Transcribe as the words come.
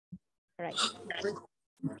Right.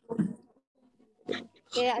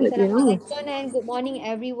 Okay, Assalamualaikum and good morning,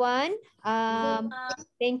 everyone.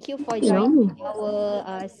 Thank you for joining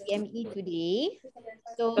our CME today.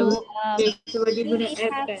 So we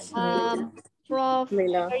have Prof.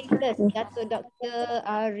 Emeritus, Dato Dr.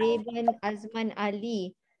 Raymond Azman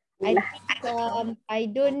Ali. I think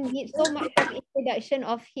I don't need so much of introduction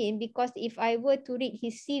of him because if I were to read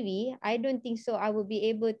his CV, I don't think so I will be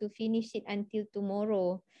able to finish it until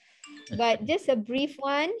tomorrow. But just a brief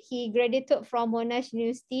one, he graduated from Monash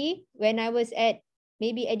University when I was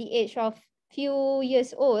maybe at the age of few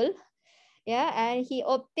years old. Yeah, and he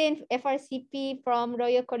obtained FRCP from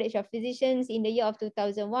Royal College of Physicians in the year of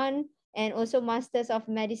 2001 and also Masters of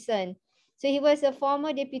Medicine. So he was a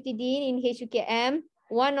former Deputy Dean in HUKM,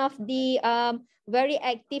 one of the very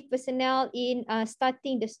active personnel in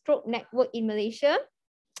starting the stroke network in Malaysia.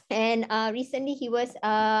 And recently he was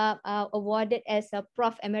awarded as a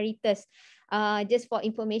Prof Emeritus. Just for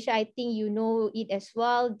information, I think you know it as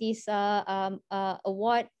well. This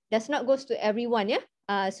award does not go to everyone, yeah.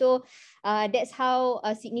 So that's how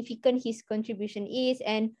significant his contribution is.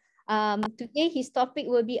 And today his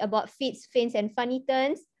topic will be about fits, feints, and funny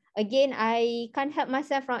turns. Again, I can't help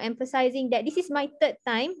myself from emphasizing that this is my third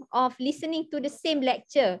time of listening to the same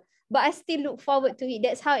lecture, but I still look forward to it.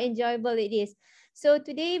 That's how enjoyable it is. So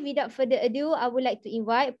today, without further ado, I would like to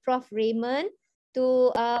invite Prof. Raymond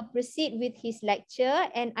to proceed with his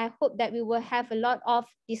lecture. And I hope that we will have a lot of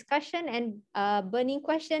discussion and burning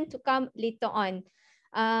question to come later on.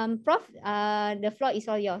 Prof, the floor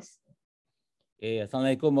is all yours. Okay,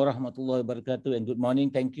 Assalamualaikum warahmatullahi wabarakatuh and good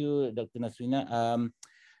morning. Thank you, Dr. Nasrina.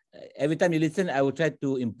 Every time you listen, I will try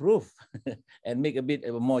to improve and make a bit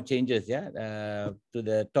more changes, to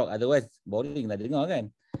the talk. Otherwise, boring lah dengar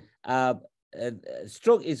kan.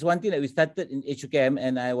 Stroke is one thing that we started in HUKM,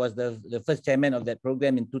 and I was the first chairman of that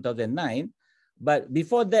program in 2009. But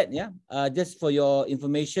before that, just for your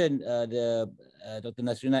information, Dr.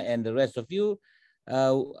 Nasrina and the rest of you,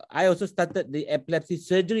 I also started the epilepsy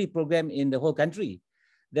surgery program in the whole country.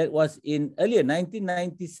 That was in earlier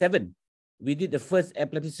 1997. We did the first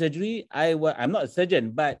epilepsy surgery. I'm not a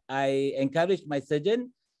surgeon, but I encouraged my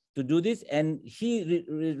surgeon to do this, and he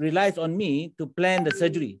relies on me to plan the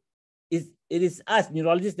surgery. It is us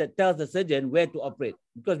neurologists that tells the surgeon where to operate,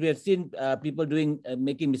 because we have seen people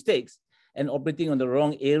making mistakes and operating on the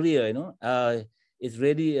wrong area. It's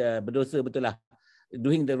really berdosa betul lah,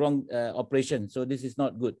 doing the wrong operation. So this is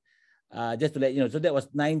not good. Just to let you know. So that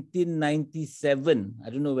was 1997. I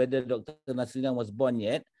don't know whether Dr. Nasrina was born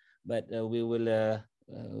yet, but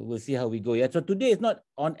we'll see how we go. Yeah. So today is not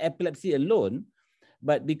on epilepsy alone,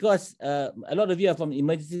 but because a lot of you are from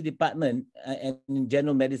emergency department and in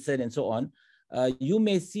general medicine and so on, you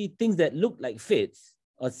may see things that look like fits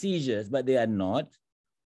or seizures, but they are not,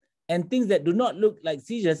 and things that do not look like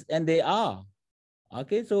seizures and they are.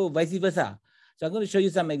 Okay, so vice versa. So I'm going to show you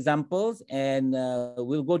some examples, and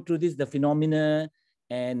we'll go through the phenomena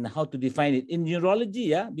and how to define it. In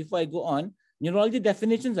neurology, before I go on, neurology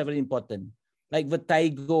definitions are very important, like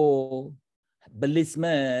vertigo,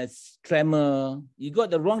 bellismus, tremor. You got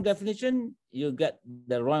the wrong definition, you got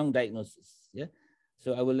the wrong diagnosis. Yeah.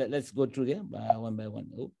 So I will let's go through one by one.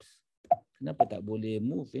 Oops. Kenapa tak boleh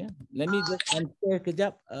move ya? Let me just unshare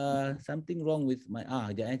kejap. Something wrong with my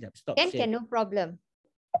kejap. Stop share. Can no problem.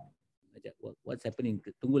 Kejap. What's happening?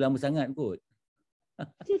 Tunggu lama sangat kot.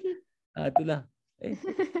 Itulah.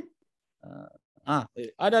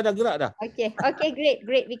 Ada gerak dah. Okay,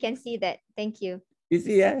 great. We can see that. Thank you. You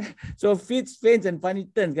see, so fits, feints, and funny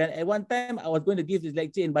turns. Kan? At one time, I was going to give this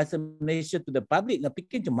lecture in Bahasa Malaysia to the public. Nak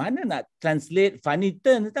fikir macam mana nak translate funny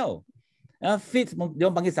turns tau. Fits, dia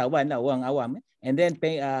orang panggil sawan lah, orang awam. And then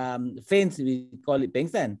feints, we call it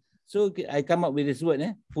pengsan. So I come up with this word,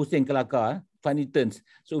 pusing kelakar, funny turns.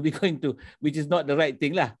 So we're going to, which is not the right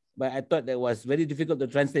thing lah. But I thought that was very difficult to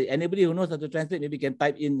translate. Anybody who knows how to translate, maybe can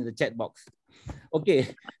type in the chat box.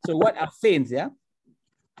 Okay, so what are feints,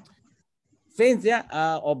 Feints,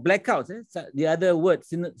 or blackouts. The other word,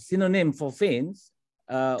 synonym for feints,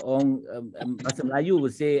 Bahasa Melayu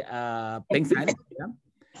would say pengsan.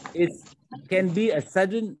 It can be a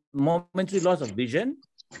sudden momentary loss of vision.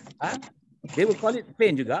 They will call it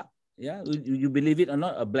feint juga. You believe it or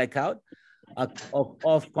not, a blackout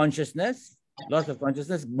of consciousness, loss of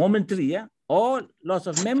consciousness, momentary, or loss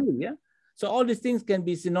of memory. So all these things can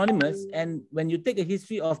be synonymous. And when you take a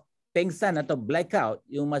history of pengsan atau blackout,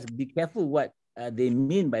 you must be careful what they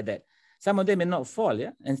mean by that. Some of them may not fall,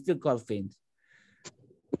 and still call feints.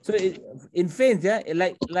 So in feints,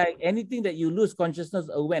 like anything that you lose consciousness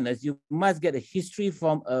awareness, you must get a history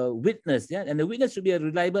from a witness, and the witness should be a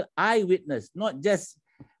reliable eyewitness, not just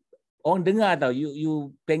Orang dengar tau,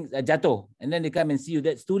 you jatuh, and then they come and see you.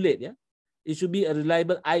 That's too late, yeah. It should be a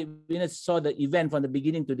reliable eyewitness saw the event from the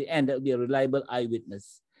beginning to the end. That would be a reliable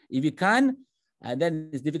eyewitness. If you can't, then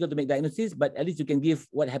it's difficult to make diagnosis, but at least you can give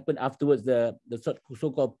what happened afterwards, the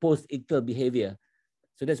so-called post-ictal behavior.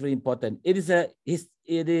 So that's very important. It is a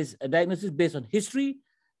diagnosis based on history.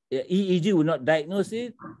 EEG will not diagnose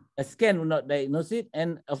it. A scan will not diagnose it,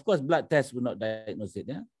 and of course, blood tests will not diagnose it.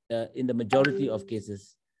 Yeah, in the majority of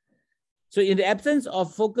cases. So in the absence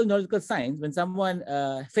of focal neurological signs, when someone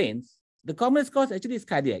faints, the commonest cause actually is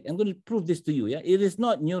cardiac. I'm going to prove this to you. Yeah, it is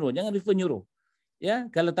not neuro. Jangan refer neuro. Yeah,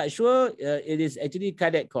 kalau tak sure, it is actually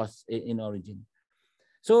cardiac cause in origin.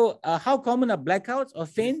 So how common are blackouts or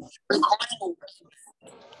faints?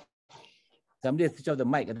 Somebody has switched off the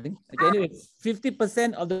mic, I think. Okay, anyway,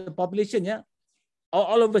 50% of the population, yeah,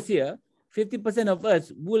 all of us here, 50% of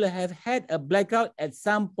us will have had a blackout at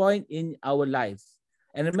some point in our lives.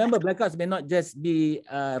 And remember, blackouts may not just be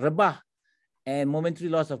rebah and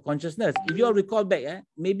momentary loss of consciousness. If you all recall back,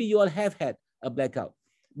 maybe you all have had a blackout.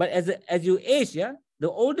 But as you age, yeah, the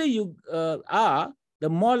older you are, the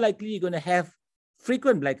more likely you're going to have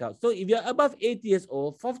frequent blackouts. So if you're above 80 years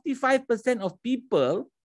old, 45% of people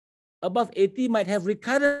above 80 might have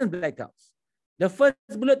recurrent blackouts. The first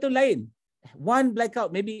bullet tu lain. One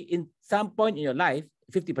blackout maybe in some point in your life,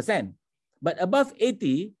 50%. But above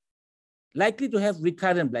 80, likely to have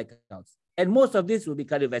recurrent blackouts. And most of this will be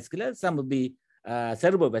cardiovascular. Some will be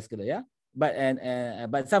cerebrovascular, yeah.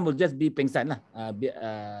 But some will just be pengsan lah,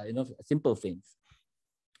 simple faints.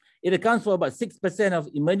 It accounts for about 6% of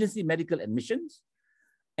emergency medical admissions.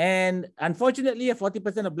 And unfortunately,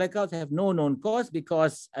 40% of blackouts have no known cause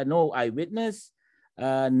because no eyewitness,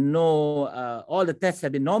 all the tests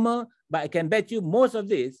have been normal. But I can bet you most of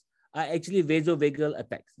these are actually vasovagal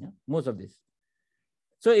attacks. Yeah? Most of this.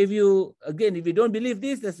 So if you don't believe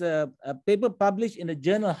this, there's a paper published in the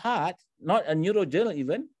journal Heart, not a neuro journal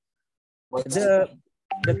even. The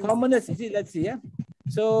commonest, let's see, yeah.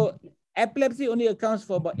 So epilepsy only accounts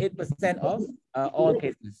for about 8% of all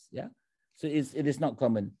cases, yeah. So it is not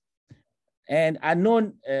common. And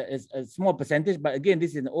unknown is a small percentage, but again,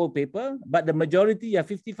 this is an old paper, but the majority,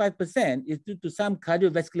 55%, is due to some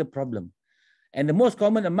cardiovascular problem. And the most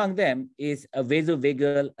common among them is a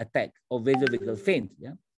vasovagal attack or vasovagal faint.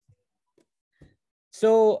 Yeah.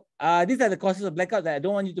 So these are the causes of blackout that I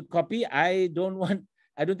don't want you to copy. I don't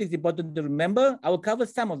think it's important to remember. I will cover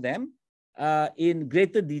some of them in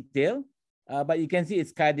greater detail, but you can see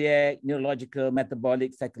it's cardiac, neurological,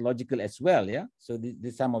 metabolic, psychological as well. Yeah. So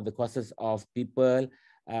these some of the causes of people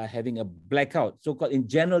having a blackout, so-called in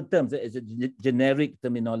general terms, it's a generic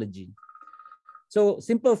terminology. So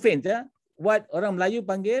simple faint, yeah. What orang Melayu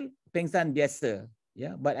panggil pengsan biasa,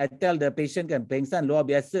 yeah. But I tell the patient kan pengsan luar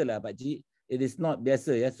biasa lah, pakcik. It is not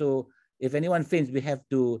biasa, yeah. So if anyone faints, we have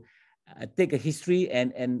to take a history and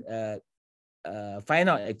find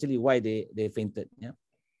out actually why they fainted, yeah.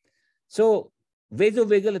 So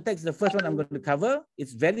vasovagal attacks is the first one I'm going to cover.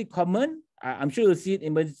 It's very common. I'm sure you'll see it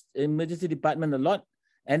in emergency department a lot,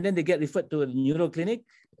 and then they get referred to a neuro clinic.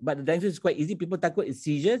 But the diagnosis is quite easy. People takut it's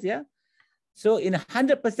seizures, yeah. So in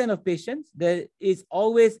 100% of patients, there is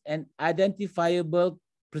always an identifiable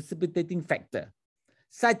precipitating factor,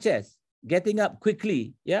 such as getting up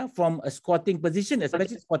quickly, yeah, from a squatting position,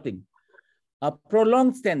 especially squatting,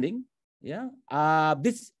 prolonged standing, yeah.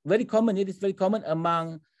 This is very common. It is very common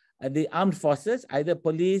among the armed forces, either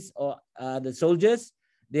police or the soldiers.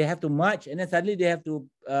 They have to march, and then suddenly they have to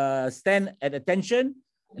stand at attention,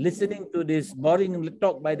 listening to this boring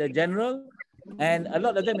talk by the general. And a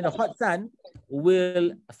lot of them in the hot sun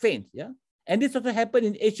will faint, yeah. And this also happened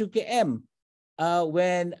in HUKM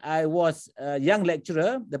when I was a young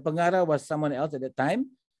lecturer. The pengarah was someone else at that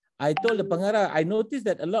time. I told the pengarah, I noticed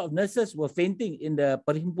that a lot of nurses were fainting in the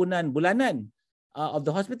perhimpunan bulanan of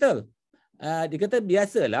the hospital. Dia kata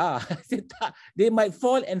biasalah. They might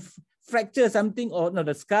fall and fracture something, or no,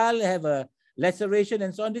 the skull have a laceration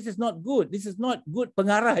and so on. This is not good. This is not good,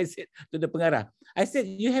 pengarah, I said to the pengarah. I said,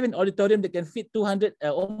 you have an auditorium that can fit 200,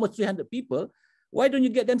 almost 300 people. Why don't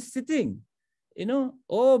you get them sitting? You know,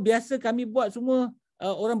 oh, biasa kami buat semua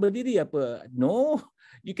orang berdiri apa? No,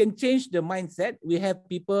 you can change the mindset. We have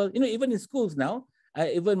people, you know, even in schools now,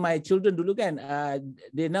 even my children dulu kan,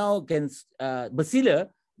 they now can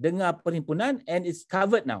bersila dengar perhimpunan, and it's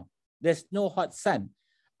covered now. There's no hot sun.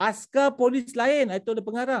 Askar polis lain, I told the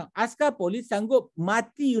pengarah, askar polis sanggup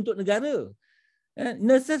mati untuk negara.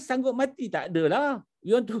 Nurses sanggup mati, tak ada lah.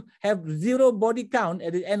 You want to have zero body count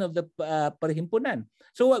at the end of the perhimpunan.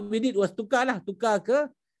 So what we did was tukar ke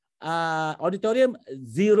auditorium,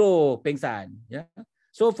 zero pengsan. Yeah?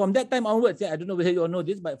 So from that time onwards, I don't know whether you all know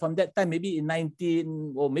this, but from that time, maybe in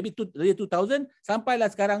 19 or maybe year 2000,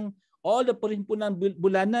 sampailah sekarang, all the perhimpunan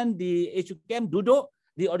bulanan di HUKM duduk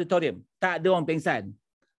di auditorium. Tak ada orang pengsan.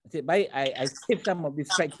 I saved some of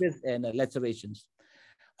these fractures and lacerations.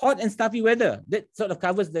 Hot and stuffy weather, that sort of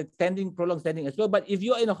covers the prolonged standing as well. But if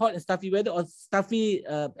you're in a hot and stuffy weather or stuffy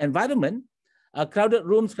environment, crowded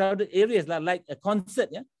rooms, crowded areas like a concert,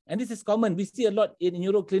 and this is common. We see a lot in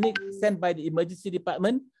neuro clinic sent by the emergency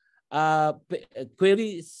department,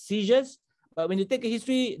 query seizures. But when you take a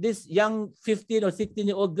history, this young 15 or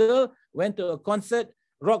 16-year-old girl went to a concert,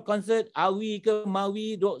 rock concert, Awi ke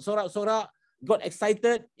Mawi, sorak-sorak, got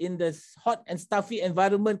excited in this hot and stuffy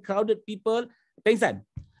environment, crowded people, pengsan.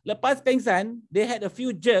 Lepas pengsan, they had a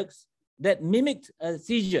few jerks that mimicked a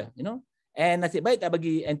seizure, and nasib baik tak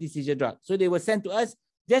bagi anti-seizure drug. So they were sent to us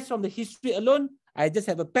just from the history alone. I just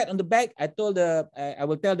have a pat on the back. I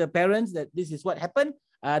will tell the parents that this is what happened.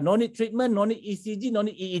 No need treatment, no need ECG, no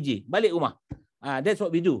need EEG. Balik rumah. That's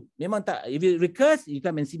what we do. Memang tak, if it recurs, you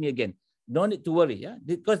come and see me again. No need to worry,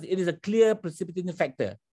 because it is a clear precipitating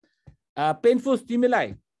factor. Painful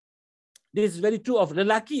stimuli. This is very true of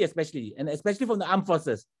lelaki especially, and especially from the armed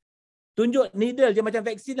forces. Tunjuk needle je macam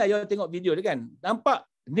vaksin lah. You tengok video dia kan. Nampak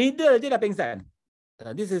needle je dah pengsan.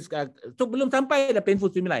 This is so belum sampai dah painful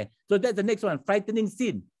stimuli. So that's the next one. Frightening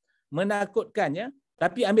scene. Menakutkan,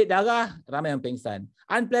 Tapi ambil darah, ramai yang pengsan.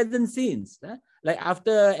 Unpleasant scenes. Like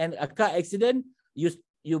after a car accident,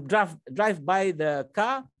 you drive by the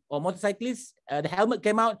car or motorcyclist, the helmet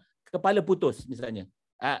came out, kepala putus misalnya.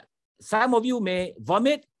 Some of you may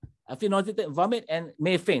vomit, feel nauseated, vomit, and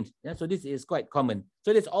may faint. So this is quite common. So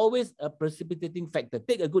there's always a precipitating factor.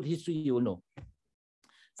 Take a good history, you will know.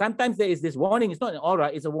 Sometimes there is this warning. It's not an aura,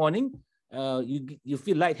 it's a warning. You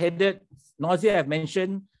feel lightheaded, nausea I've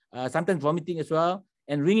mentioned, sometimes vomiting as well,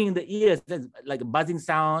 and ringing in the ears, like a buzzing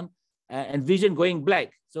sound, and vision going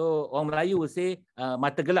black. So orang Melayu will say,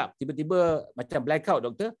 mata gelap. Tiba-tiba macam blackout,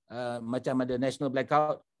 doctor. Macam ada national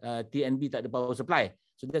blackout, TNB tak ada power supply.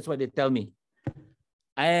 So that's what they tell me.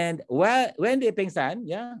 And when they pengsan,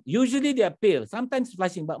 usually they are pale, sometimes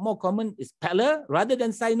flushing, but more common is pallor rather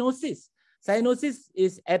than cyanosis. Cyanosis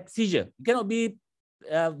is seizure. It cannot be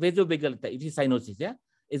vasovagal attack. If it's cyanosis,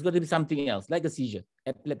 it's going to be something else, like a seizure,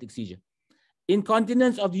 epileptic seizure.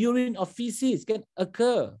 Incontinence of urine or feces can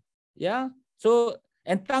occur. So,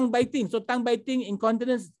 and tongue biting. So tongue biting,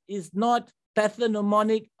 incontinence is not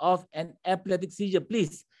pathognomonic of an epileptic seizure,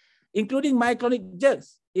 please. Including myoclonic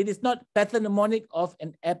jerks, it is not pathognomonic of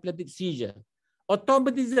an epileptic seizure.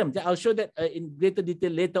 Automatism, I'll show that in greater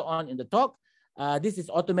detail later on in the talk. This is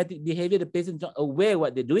automatic behavior. The patient is not aware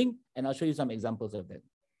what they're doing, and I'll show you some examples of that.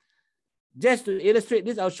 Just to illustrate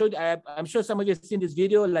this, I'll show you, I'm sure some of you have seen this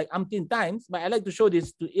video like umpteen times, but I like to show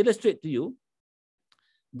this to illustrate to you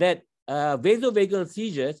that vasovagal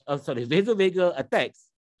seizures, vasovagal attacks,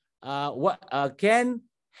 can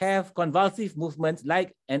have convulsive movements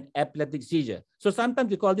like an epileptic seizure. So sometimes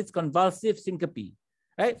we call this convulsive syncope,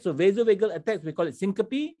 right? So vasovagal attacks, we call it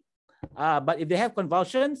syncope. But if they have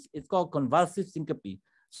convulsions, it's called convulsive syncope.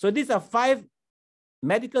 So these are 5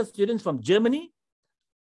 medical students from Germany.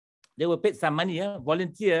 They were paid some money,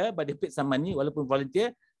 volunteer, but they paid some money, walaupun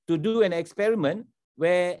volunteer, to do an experiment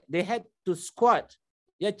where they had to squat,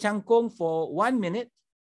 cangkung for 1 minute,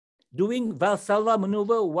 doing Valsalva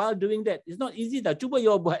maneuver while doing that. It's not easy dah. Cuba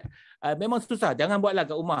you buat. Memang susah. Jangan buatlah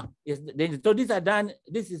kat rumah. So these are done.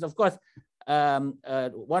 This is of course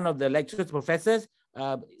one of the lecturers, professors,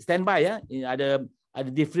 standby. Ada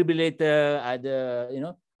defibrillator, ada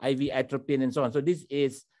IV atropine and so on. So this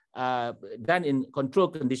is done in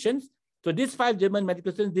controlled conditions. So these 5 German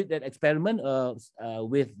medical students did that experiment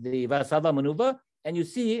with the Valsalva maneuver, and you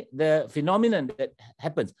see the phenomenon that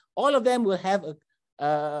happens. All of them will have a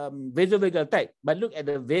vasovagal attack, but look at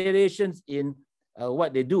the variations in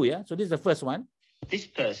what they do. So this is the first one. This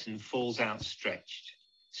person falls outstretched,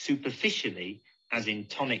 superficially as in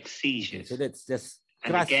tonic seizures. So that's just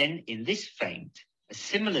and again in this faint, a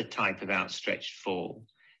similar type of outstretched fall,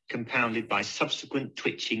 compounded by subsequent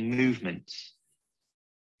twitching movements.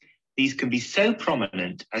 These can be so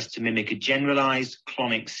prominent as to mimic a generalized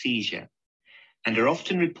clonic seizure, and are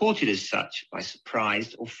often reported as such by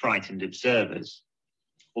surprised or frightened observers,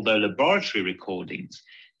 although laboratory recordings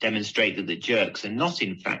demonstrate that the jerks are not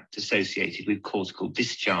in fact associated with cortical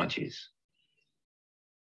discharges.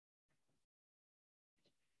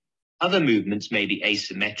 Other movements may be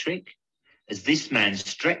asymmetric, as this man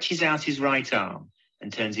stretches out his right arm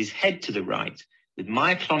and turns his head to the right with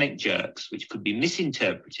myoclonic jerks, which could be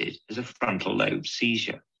misinterpreted as a frontal lobe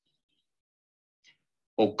seizure.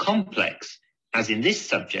 Or complex, as in this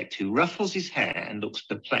subject who ruffles his hair and looks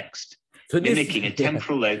perplexed, so mimicking a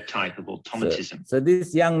temporal lobe type of automatism. So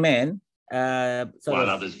this young man while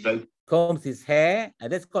others vote. Combs his hair,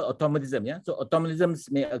 and that's called automatism. Yeah, so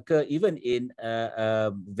automatisms may occur even in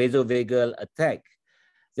vasovagal attack.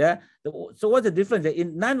 Yeah, so what's the difference?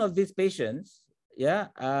 In none of these patients,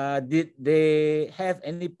 did they have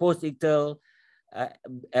any post-ictal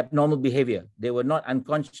abnormal behavior. They were not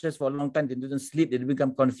unconscious for a long time. They didn't sleep. They didn't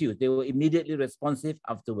become confused. They were immediately responsive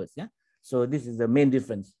afterwards. Yeah. So this is the main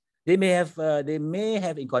difference. They may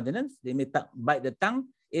have incontinence. They may bite the tongue.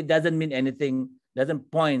 It doesn't mean anything.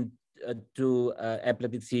 Doesn't point to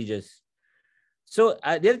epileptic seizures. So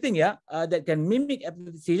the other thing, that can mimic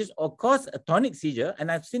epileptic seizures or cause a tonic seizure,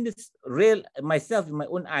 and I've seen this real myself in my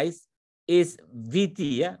own eyes, is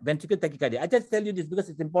VT, ventricular tachycardia. I just tell you this because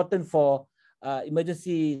it's important for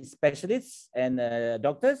emergency specialists and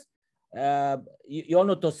doctors. You all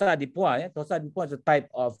know Torsades de Pointes. Torsades de Pointes is a type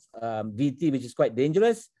of VT which is quite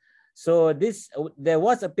dangerous. So there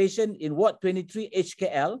was a patient in Ward 23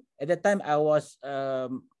 HKL. At that time, I was, I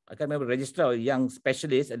can't remember, registrar or young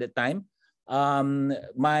specialist at that time.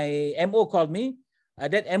 My MO called me.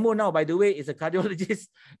 That MO now, by the way, is a cardiologist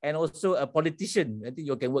and also a politician. I think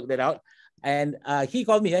you can work that out. And he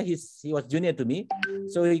called me. He was junior to me.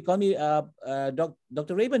 So he called me,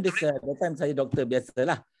 Dr. Raymond, that time saya doctor biasa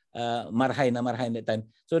lah. Marhain that time.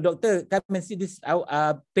 So doctor, come and see this.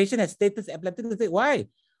 Our patient has status epileptic. I said, why?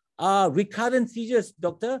 Recurrent seizures,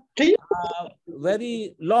 doctor.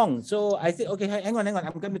 Very long. So I said, okay, hang on.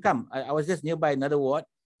 I'm going to come. I was just nearby another ward.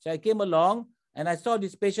 So I came along and I saw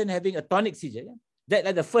this patient having a tonic seizure. That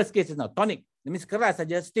like the first case is now tonic. That means keras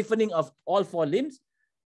saja, stiffening of all four limbs,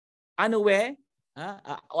 unaware,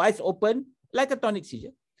 eyes open, like a tonic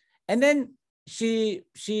seizure. And then she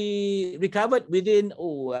recovered within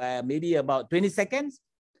maybe about 20 seconds.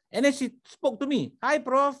 And then she spoke to me. Hi,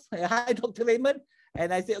 Prof. Hi, Dr. Raymond.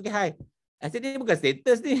 And I said, okay, hi. I said, ini bukan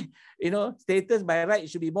status ni. Status by right, it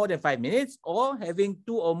should be more than 5 minutes or having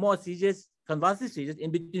 2 or more seizures, convulsive seizures,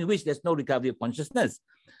 in between which there's no recovery of consciousness.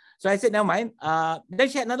 So I said, never mind. Then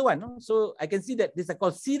she had another one. No? So I can see that these are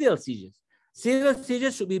called serial seizures. Serial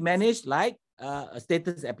seizures should be managed like a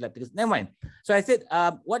status epilepticus. Never mind. So I said,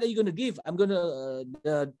 what are you going to give? I'm going to,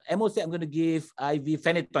 the MO said, I'm going to give IV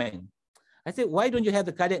phenytoin. I said, why don't you have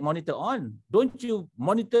the cardiac monitor on? Don't you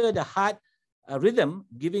monitor the heart rhythm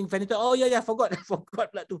giving phenytoin? Oh, yeah, I forgot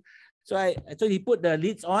blood too. So he put the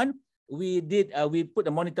leads on. We put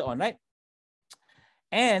the monitor on, right?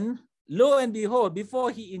 And lo and behold,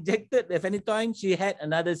 before he injected the phenytoin, she had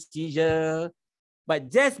another seizure.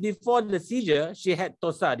 But just before the seizure, she had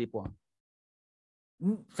Torsades de Pointes.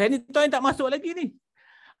 Phenytoin tak masuk lagi ni.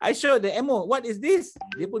 I showed the MO, what is this?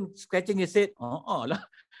 Dia pun scratching his head. Lah.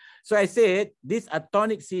 So I said, these are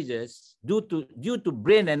tonic seizures due to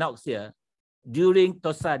brain anoxia during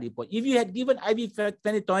Torsades de Pointes. If you had given IV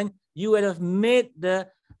phenytoin, you would have made the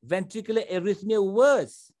ventricular arrhythmia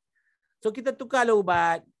worse. So kita tukarlah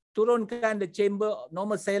ubat, turunkan the chamber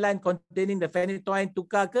normal saline containing the phenytoin,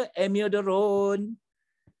 tukar ke amiodarone.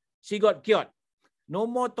 She got cured. No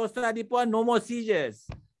more Torsades de Pointes, no more seizures.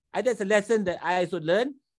 That's a lesson that I also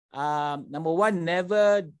learned. Number one,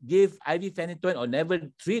 never give IV phenytoin or never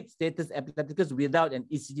treat status epilepticus without an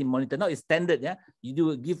ECG monitor. Now it's standard, yeah. You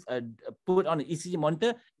do put on an ECG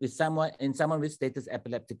monitor with someone with status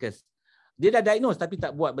epilepticus. Dia dah diagnose tapi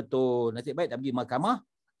tak buat betul. Nasib baik tak pergi mahkamah.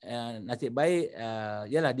 Nasib baik,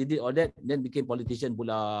 yalah, they did all that, then became politician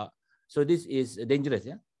pula. So this is dangerous,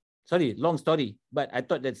 yeah. Sorry, long story, but I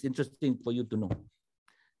thought that's interesting for you to know.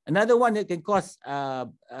 Another one that can cause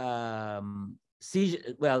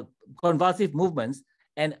seizure, convulsive movements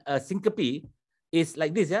and syncope is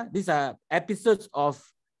like this, yeah. These are episodes of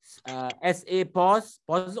SA pause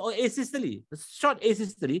or asystole, short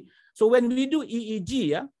asystole. So when we do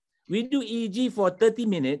EEG, we do EEG for 30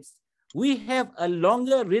 minutes. We have a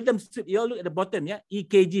longer rhythm strip. You all look at the bottom, yeah.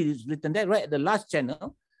 EKG is written there, right at the last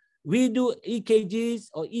channel. We do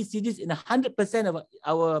EKGs or ECGs in 100% of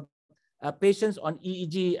our patients on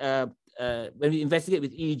EEG when we investigate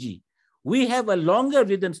with EEG. We have a longer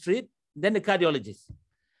rhythm strip than the cardiologist.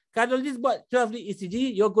 Cardiologist buat 12 lead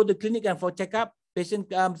ECG, you go to clinic and for checkup, patient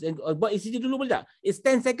comes and buat ECG dulu boleh tak? It's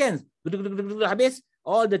 10 seconds. Habis,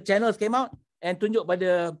 all the channels came out and tunjuk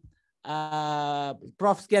pada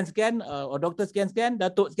Prof scan or doctor scan,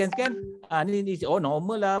 Dato scan. Ni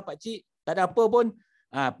normal lah pakcik, tak ada apa pun.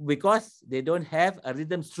 Because they don't have a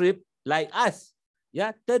rhythm strip like us.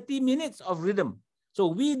 Yeah, 30 minutes of rhythm. So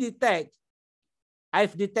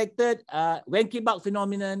I've detected Wenckebach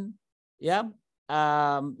phenomenon, yeah,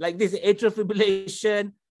 like this atrial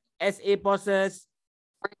fibrillation, SA pauses,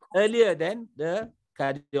 earlier than the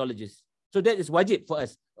cardiologist. So that is wajib for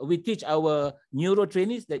us. We teach our neuro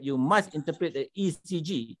trainees that you must interpret the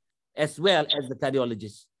ECG as well as the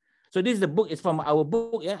cardiologist. So this is the book. It's from our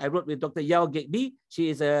book. Yeah, I wrote with Dr. Yao Gekbi. She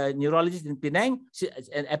is a neurologist in Penang. She is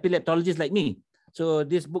an epileptologist like me. So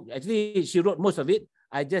this book, actually, she wrote most of it.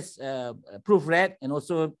 I just proofread and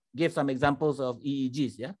also gave some examples of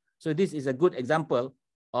EEGs. Yeah. So this is a good example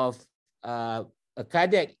of a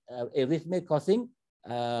cardiac arrhythmia causing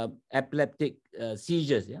epileptic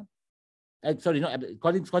seizures. Yeah. Sorry, not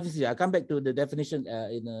causing seizure. I'll come back to the definition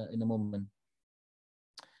in a moment.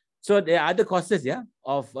 So there are other causes, yeah,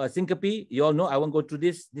 of syncope. You all know. I won't go through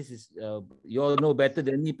this. This is you all know better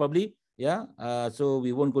than me probably, yeah. So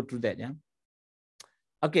we won't go through that, yeah.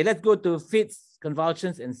 Okay, let's go to fits,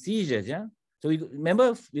 convulsions, and seizures, yeah. So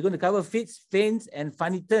remember, we're going to cover fits, faints, and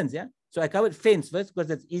funny turns, yeah. So I covered faints first because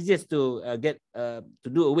that's easiest to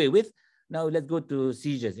do away with. Now let's go to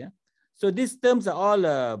seizures, yeah. So these terms are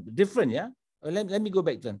all different, yeah. Let me go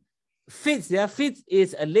back to them. Fits, yeah. Fits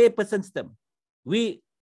is a layperson's term.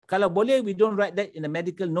 Kalau boleh, we don't write that in the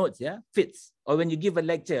medical notes, yeah, fits. Or when you give a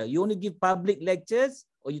lecture, you only give public lectures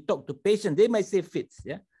or you talk to patients, they might say fits,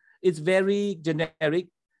 yeah. It's very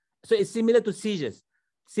generic. So it's similar to seizures.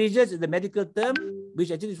 Seizures is the medical term,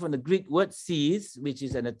 which actually is from the Greek word seize, which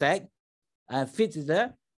is an attack. Fits is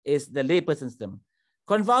the layperson's term.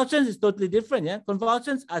 Convulsions is totally different, yeah.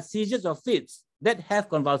 Convulsions are seizures or fits that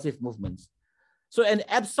have convulsive movements. So an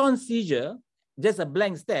absence seizure, just a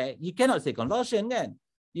blank stare, you cannot say convulsion, kan?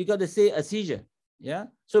 You got to say a seizure, yeah?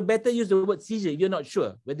 So better use the word seizure if you're not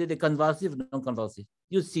sure whether they're convulsive or non-convulsive.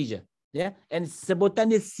 Use seizure, yeah? And sebutan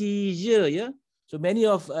dia seizure, yeah? So many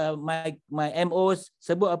of my MOs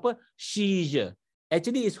sebut apa? Seizure.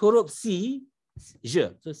 Actually, it's huruf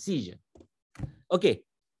C-ure, so seizure. Okay,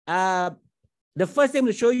 the first thing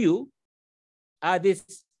to show you are these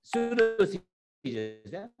pseudo-seizures,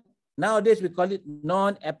 yeah? Nowadays, we call it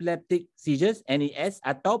non-epileptic seizures, NES,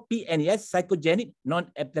 atau PNES, psychogenic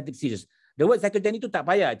non-epileptic seizures. The word psychogenic tu tak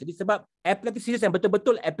payah. Jadi sebab epileptic seizures yang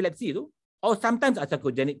betul-betul epilepsi tu, or sometimes are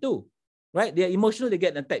psychogenic too, right? They are emotional, they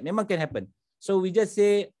get an attack. Memang can happen. So we just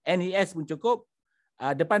say NES pun cukup.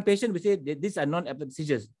 Depan patient, we say these are non-epileptic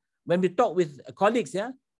seizures. When we talk with colleagues,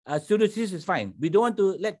 yeah, pseudo-seizures is fine. We don't want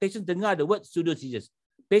to let patients dengar the word pseudo-seizures.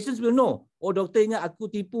 Patients will know, oh doktor ingat aku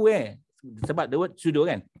tipu sebab the word pseudo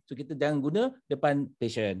kan. So kita jangan guna depan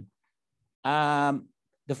patient.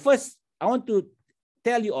 The first, I want to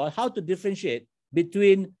tell you all how to differentiate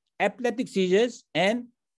between epileptic seizures and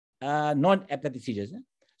non-epileptic seizures.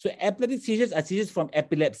 So epileptic seizures are seizures from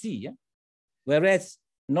epilepsy, yeah? Whereas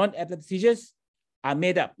non-epileptic seizures are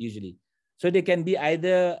made up usually. So they can be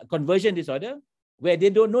either conversion disorder, where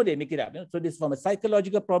they don't know they make it up. So this from a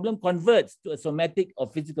psychological problem converts to a somatic or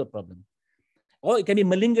physical problem. Or it can be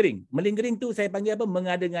malingering. Malingering tu saya panggil apa?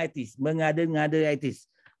 Mengada-ngada-itis. Mengada-ngada-itis.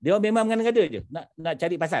 Dia memang mengada-ngada je. Nak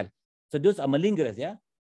cari pasal. So those are malingerers, yeah.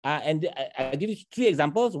 And I give you 3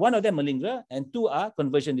 examples. One of them malingerer and 2 are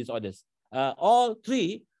conversion disorders. All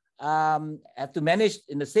 3 have to manage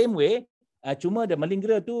in the same way. Cuma the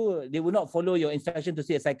malingerer tu, they will not follow your instruction to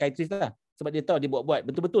see a psychiatrist lah. Sebab dia tahu dia buat-buat.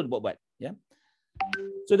 Betul-betul buat-buat. Yeah.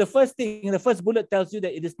 So the first thing, the first bullet tells you that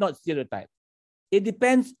it is not stereotype. It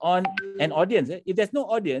depends on an audience. If there's no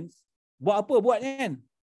audience, buat apa buat kan?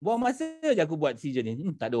 Buang masa je aku buat seizure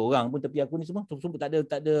ni. Tak ada orang pun tepi aku ni semua. Tak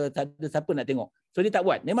ada siapa nak tengok. So dia tak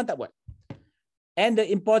buat. Memang tak buat. And the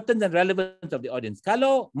importance and relevance of the audience.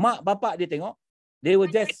 Kalau mak bapak dia tengok, they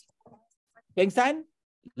will just pengsan,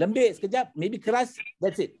 lembik sekejap, maybe keras,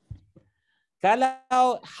 that's it.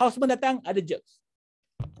 Kalau houseman datang, ada jokes.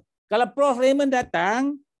 Kalau Prof Raymond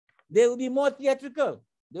datang, they will be more theatrical.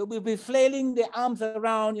 They will be flailing their arms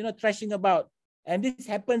around, you know, thrashing about. And this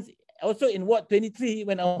happens also in Ward 23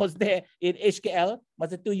 when I was there in HKL.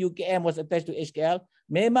 Masa tu UKM was attached to HKL.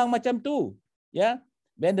 Memang macam tu. Yeah.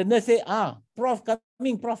 When the nurse say, Prof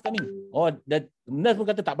coming. Oh, the nurse pun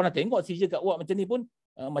kata tak pernah tengok seizure kat ward macam ni pun.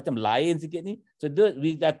 Macam lain sikit ni. So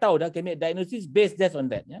we dah tahu dah, can make diagnosis based just on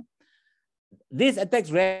that. Yeah. These attacks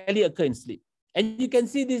rarely occur in sleep. And you can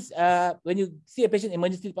see this when you see a patient in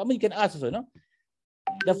emergency department, you can ask also, no?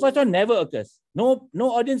 The first one never occurs. No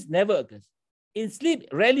audience never occurs. In sleep,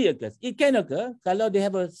 rarely occurs. It can occur kalau they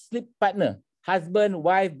have a sleep partner, husband,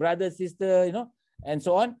 wife, brother, sister, you know, and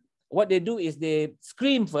so on. What they do is they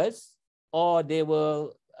scream first, or they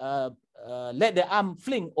will let their arm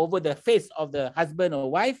fling over the face of the husband or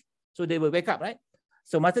wife, so they will wake up, right?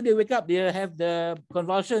 So masa they wake up, they have the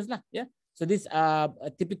convulsions lah, yeah. So these are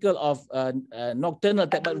typical of nocturnal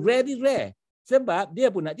attack, but very rare. Sebab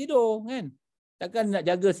dia pun nak tidur, kan? takkan nak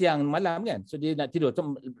jaga siang malam kan. So dia nak tidur.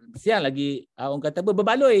 So, siang lagi orang kata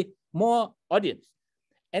berbaloi, more audience.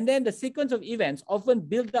 And then the sequence of events often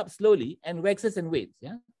build up slowly and waxes and wanes.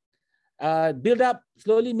 Yeah, build up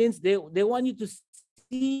slowly means they want you to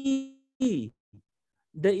see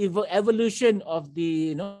the evolution of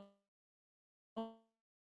the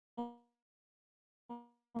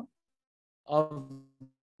of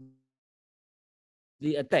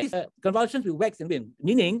the attack. Convulsions will wax and wane.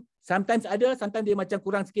 Meaning sometimes ada, sometimes dia macam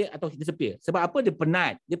kurang sikit atau disappear. Sebab apa? Dia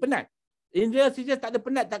penat. Dia penat. In real seizures tak ada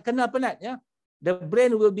penat, tak kenal penat. Ya. The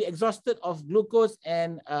brain will be exhausted of glucose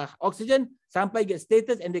and oxygen sampai get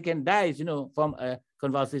status and they can die, from a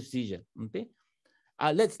convulsive seizure. Okay.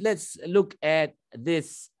 Let's look at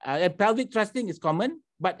this. Pelvic thrusting is common,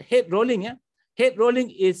 but head rolling, head rolling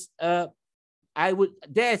is I would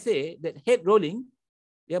dare say that head rolling,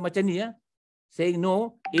 macam ni, saying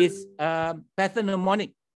no is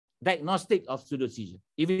pathognomonic diagnostic of pseudo seizure.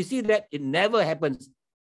 If you see that, it never happens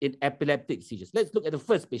in epileptic seizures. Let's look at the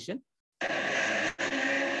first patient.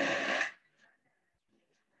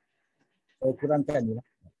 Saya kurangkan ni lah.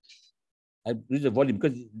 I reduce the volume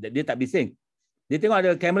because dia tak bising. Dia tengok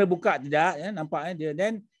ada kamera buka tidak, nampak dia.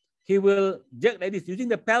 Then he will jerk like this using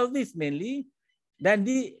the pelvis mainly, dan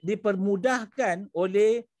dipermudahkan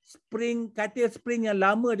oleh katil spring yang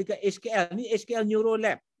lama dekat HKL. Ni HKL Neuro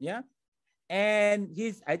Lab, And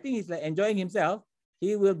I think he's like enjoying himself.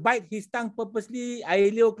 He will bite his tongue purposely, air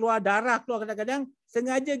liur keluar, darah keluar kadang-kadang,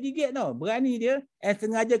 sengaja gigit tau, berani dia, and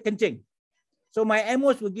sengaja kencing. So my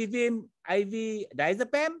MOs will give him IV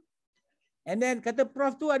diazepam, and then kata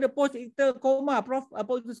Prof tu ada post-ictal coma, Prof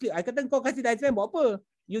apa to sleep. I kata kau kasih diazepam buat apa?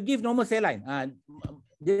 You give normal saline.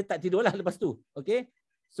 Dia tak tidur lah lepas tu. Okay.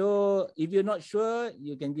 So if you're not sure,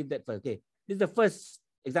 you can give that first. Okay. This is the first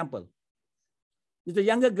example. This is a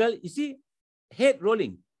younger girl. You see, head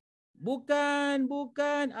rolling. Bukan,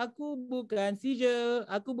 aku bukan seizure,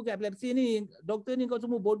 aku bukan epilepsi ni. Doktor ni kau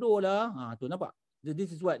semua bodoh lah. Tu nampak.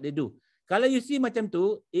 This is what they do. Kalau you see macam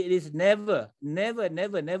tu, it is never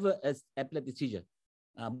a epileptic seizure.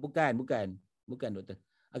 Bukan doktor.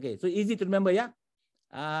 Okay, so easy to remember, ya.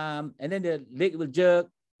 And then the leg will jerk,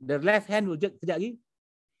 the left hand will jerk sekejap lagi.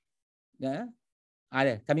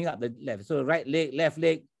 Coming up the left. So right leg, left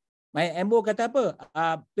leg. My MO kata apa?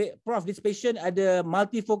 Prof, this patient ada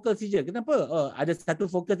multifocal seizure. Kenapa? Ada satu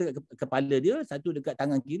fokus dekat kepala dia, satu dekat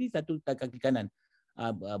tangan kiri, satu dekat kaki kanan.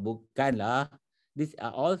 Bukanlah. These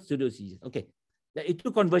are all pseudo seizures. Okay.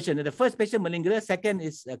 Itu conversion. The first patient malingerer, second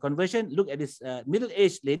is conversion. Look at this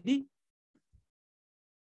middle-aged lady.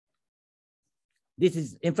 This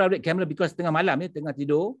is infrared camera because tengah malam ni, tengah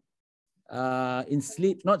tidur. In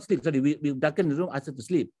sleep, not sleep, sorry, we darken the room, ask her to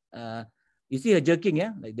sleep. You see her jerking,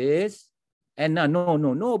 like this. And no,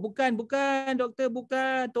 bukan, doktor,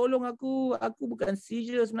 bukan. Tolong aku bukan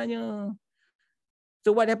seizure sebenarnya.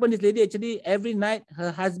 So what happened, this lady actually every night her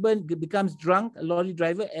husband becomes drunk, a lorry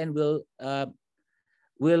driver, and will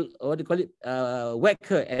what do you call it, whack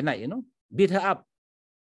her at night, beat her up.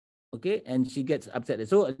 Okay, and she gets upset.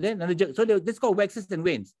 So then another jerk. So this called waxes and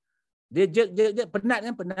wanes. Dia jerk, penat,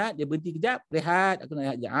 dia berhenti kejap, rehat, aku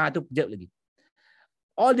nak rehat. Tu jerk lagi.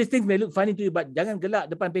 All these things may look funny to you, but jangan gelak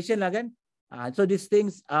depan patient lah kan. So these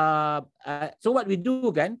things, so what we do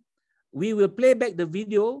kan, we will play back the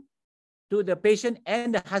video to the patient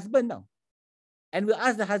and the husband now. And we'll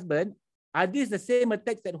ask the husband, are these the same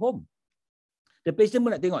attacks at home? The patient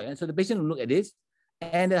pun nak tengok. So the patient will look at this.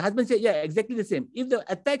 And the husband said, yeah, exactly the same. If the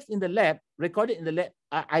attacks in the lab, recorded in the lab,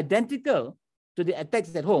 are identical to the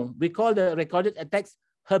attacks at home, we call the recorded attacks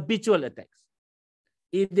habitual attacks.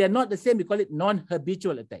 If they are not the same, we call it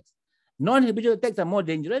non-habitual attacks. Non-habitual attacks are more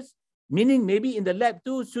dangerous, meaning maybe in the lab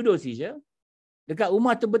tu pseudo seizure. Dekat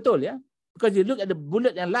rumah tu betul, ya. Because you look at the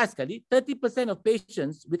bullet yang last kali, 30% of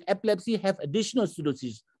patients with epilepsy have additional pseudo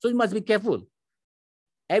seizures. So you must be careful.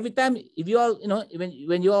 Every time, if you all,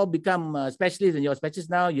 when you all become specialists and you're specialists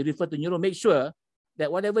now, you refer to neuro, make sure that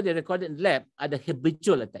whatever they recorded in the lab are the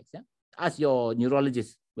habitual attacks. Yeah? Ask your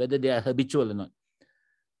neurologist whether they are habitual or not.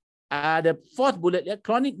 The fourth bullet,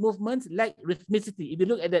 chronic movements like rhythmicity. If you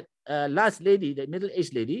look at that last lady, that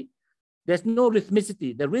middle-aged lady, there's no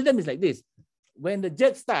rhythmicity. The rhythm is like this. When the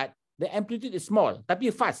jerk starts, the amplitude is small, tapi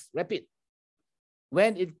fast, rapid.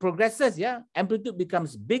 When it progresses, amplitude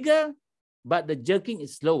becomes bigger, but the jerking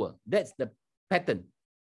is slower. That's the pattern.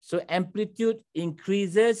 So amplitude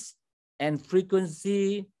increases and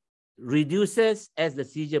frequency reduces as the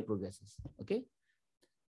seizure progresses. Okay.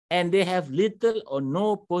 And they have little or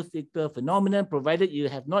no post-ictal phenomenon, provided you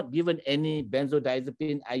have not given any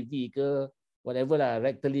benzodiazepine IV ke, whatever lah,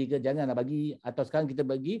 rectally ke, janganlah bagi. Atau sekarang kita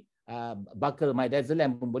bagi buccal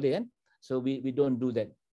midazolam pun boleh kan. So we don't do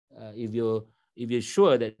that if you're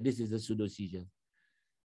sure that this is a pseudo seizure.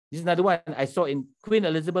 This is another one I saw in Queen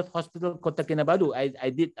Elizabeth Hospital, Kota Kinabalu.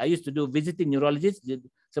 I used to do visiting neurologists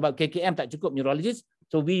sebab KKM tak cukup neurologist,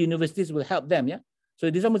 so we universities will help them, yeah.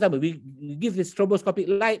 So this sama-sama we give this stroboscopic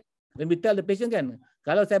light when we tell the patient kan,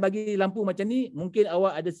 kalau saya bagi lampu macam ni mungkin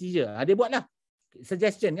awak ada seizure. Dia buatlah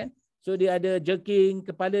suggestion kan. So dia ada jerking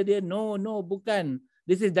kepala dia, no bukan.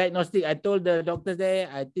 This is diagnostic. I told the doctors there,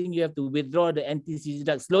 I think you have to withdraw the anti-seizure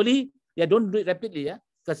drug slowly. Yeah, don't do it rapidly, yeah,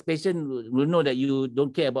 because patient will know that you don't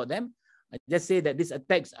care about them. Just say that these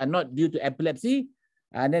attacks are not due to epilepsy,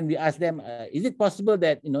 and then we ask them, is it possible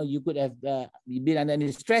that you could have been under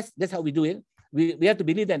any stress? That's how we do it. We have to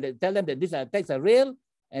believe them, tell them that these attacks are real,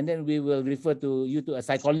 and then we will refer you to a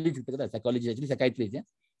psychologist, actually psychiatrist, yeah,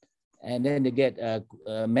 and then they get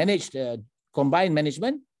managed combined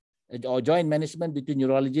management or joint management between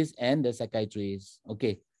neurologists and the psychiatrist.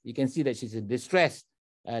 Okay, you can see that she's in distress.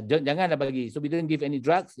 Janganlah bagi. So we don't give any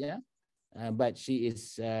drugs, yeah, but she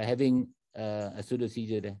is having a pseudo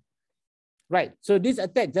seizure there. Right. So these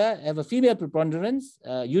attacks have a female preponderance.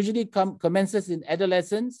 Usually commences in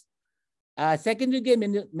adolescence. Secondary gain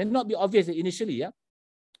may not be obvious initially, yeah,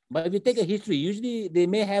 but if you take a history, usually they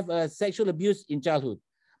may have sexual abuse in childhood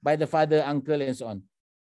by the father, uncle, and so on.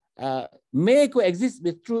 May coexist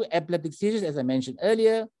with true epileptic seizures, as I mentioned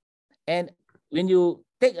earlier. And when you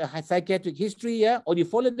take a psychiatric history, yeah, or you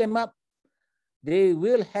follow them up, they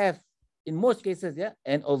will have, in most cases, yeah,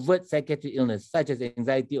 an overt psychiatric illness, such as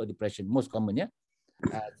anxiety or depression, most common, yeah.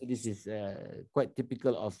 So this is quite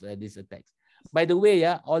typical of these attacks. By the way,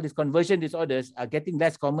 yeah, all these conversion disorders are getting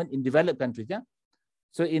less common in developed countries, yeah.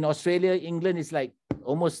 So in Australia, England is like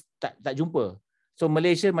almost tak jumpa. So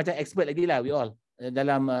Malaysia macam expert lagi lah, we all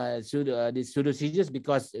dalam these pseudo seizures,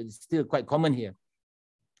 because it's still quite common here.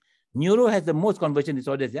 Neuro has the most conversion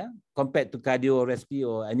disorders, yeah, compared to cardio or respi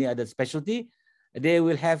or any other specialty. They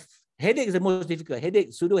will have headache is the most difficult.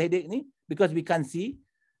 Headache, pseudo headache ni, because we can't see.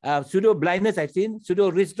 Pseudo blindness I've seen,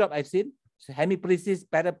 pseudo wrist drop I've seen, so hemiparesis,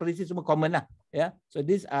 paraparesis semua common lah, yeah. So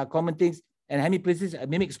these are common things. And hemiparesis,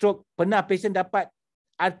 mimic stroke, pernah patient dapat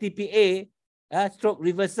RTPA, stroke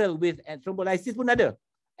reversal with thrombolysis pun ada.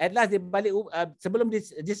 At last dia balik sebelum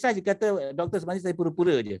discharge, dia kata, doktor sebenarnya saya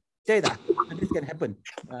pura-pura je. Saya tak, this can happen.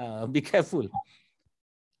 Be careful.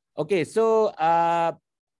 Okay, so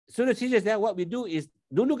pseudo seizures, yeah, what we do is,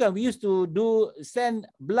 dulu kan we used to send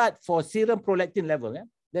blood for serum prolactin level. Yeah?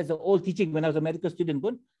 That's the old teaching when I was a medical student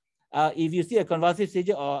pun. If you see a convulsive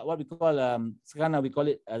seizure, or what we call, sekarang we call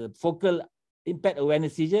it focal impact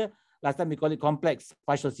awareness seizure. Last time we call it complex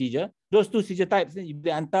partial seizure. Those two seizure types, you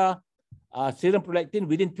boleh hantar serum prolactin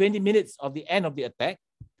within 20 minutes of the end of the attack,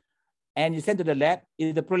 and you send to the lab.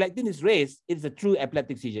 If the prolactin is raised, it's a true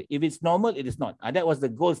epileptic seizure. If it's normal, it is not. That was the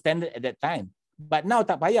gold standard at that time. But now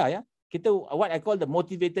tak payah, yeah. Kita what I call the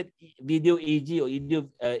motivated video EEG or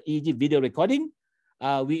EEG video recording.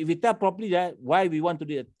 We tell properly that why we want to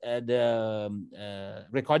do the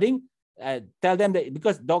recording. Tell them that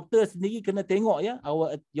because doctor sendiri kena tengok, ya,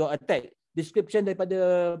 your attack description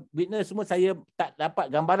daripada witness semua, saya tak dapat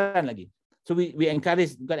gambaran lagi. So we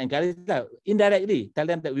encourage, bukan encourage lah, indirectly tell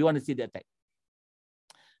them that we want to see the attack.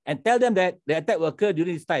 And tell them that the attack will occur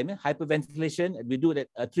during this time, hyperventilation. We do that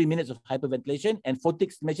 3 minutes of hyperventilation and photic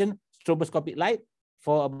stimulation, stroboscopic light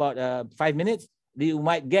for about 5 minutes. You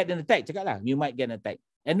might get an attack, cakap lah, you might get an attack.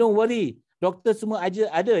 And don't worry, doktor semua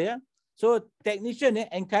ada, ya. So technician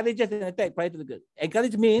encourages an attack prior to the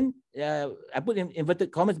encourage mean, I put in inverted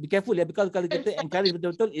commas, be careful, ya, because kalau kita encourage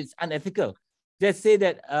betul-betul, it's unethical. Just say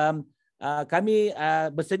that kami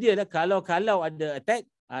bersedia lah kalau ada attack,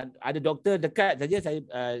 ada doktor dekat saja, saya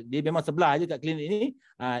dia memang sebelah aja kat klinik ini,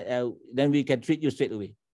 then we can treat you straight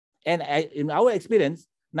away. And in our experience,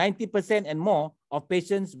 90% and more of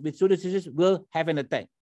patients with pseudoseizures will have an attack.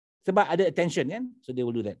 Sebab ada attention, kan? So they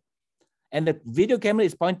will do that. And the video camera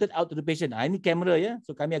is pointed out to the patient. Ini kamera, ya.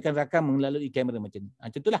 So kami akan rakam melalui kamera macam ni.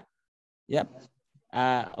 Macam itulah. Yeah.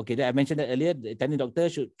 Okay, I mentioned that earlier. The attending doctor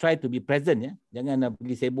should try to be present, ya. Jangan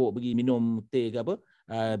pergi sibuk, pergi minum teh ke apa.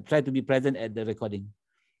 Try to be present at the recording.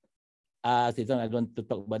 I don't want to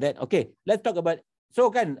talk about that. Okay, let's talk about. So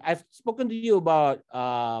kan, I've spoken to you about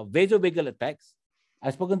vasovagal attacks.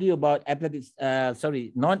 I've spoken to you about epileptic,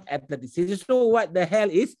 non-epileptic seizure. So what the hell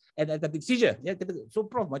is an epileptic seizure? Yeah, so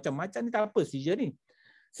Prof, macam-macam ni tak apa seizure ni.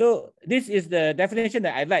 So this is the definition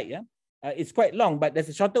that I like. Yeah, it's quite long, but there's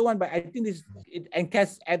a shorter one. But I think it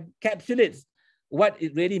encapsulates what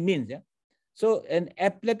it really means. Yeah. So an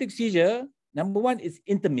epileptic seizure, number one, is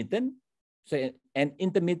intermittent. So an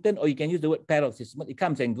intermittent, or you can use the word paroxysmal. It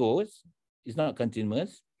comes and goes. It's not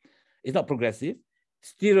continuous. It's not progressive.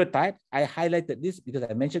 stereotype. I highlighted this because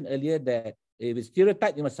I mentioned earlier that if it's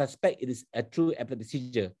stereotype, you must suspect it is a true epileptic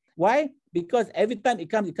seizure. Why? Because every time it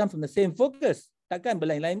comes from the same focus. Takkan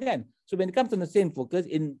berlain-lain kan? So when it comes from the same focus,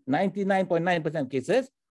 in 99.9% of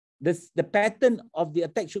cases, the pattern of the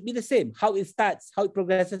attack should be the same. How it starts, how it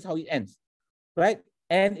progresses, how it ends, right?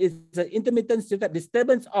 And it's an intermittent stereotype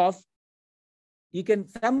disturbance of, you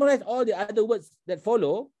can summarize all the other words that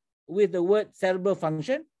follow with the word cerebral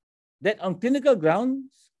function that on clinical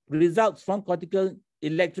grounds results from cortical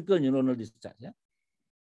electrical neuronal discharge. Yeah?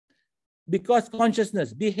 Because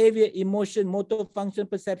consciousness, behavior, emotion, motor function,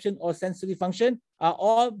 perception, or sensory function are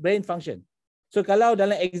all brain function. So kalau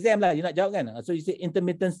dalam exam lah, you nak jawab kan? So you say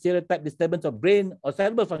intermittent stereotype disturbance of brain or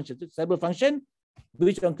cerebral function. Cerebral function,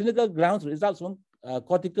 which on clinical grounds results from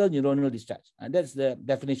cortical neuronal discharge. And that's the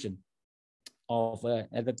definition of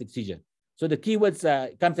epileptic seizure. So the keywords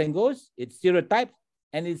comes and goes. It's stereotype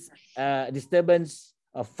and it's disturbance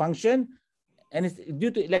of function, and it's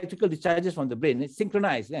due to electrical discharges from the brain. It's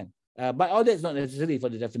synchronized then. But all that is not necessary for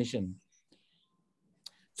the definition.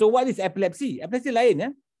 So what is epilepsy? Epilepsy lain, ya?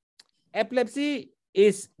 Epilepsy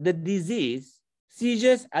is the disease.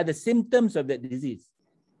 Seizures are the symptoms of that disease.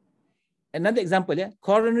 Another example, ya,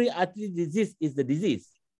 coronary artery disease is the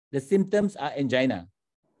disease. The symptoms are angina.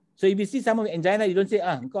 So if you see someone with angina, you don't say,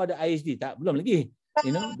 kau ada IHD. Tak, belum lagi.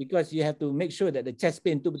 You know, because you have to make sure that the chest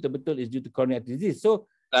pain tu betul-betul is due to coronary artery disease. So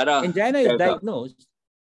angina is diagnosed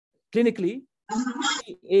clinically.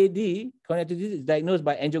 AD, coronary artery disease, is diagnosed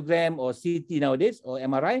by angiogram or CT nowadays or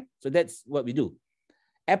MRI. So that's what we do.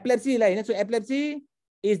 Epilepsy lain. So epilepsy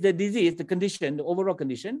is the disease, the condition, the overall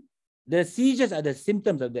condition. The seizures are the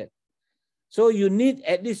symptoms of that. So you need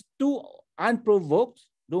at least 2 unprovoked,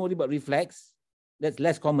 don't worry about reflex, that's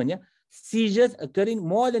less common, yeah, seizures occurring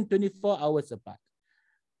more than 24 hours apart.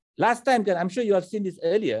 Last time, I'm sure you have seen this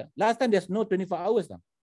earlier, last time there's no 24 hours now.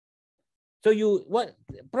 So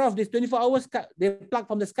Prof, this 24 hours, they plug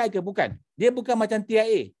from the sky ke bukan? Dia bukan macam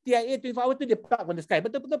TIA. TIA 24 hours tu dia plug from the sky.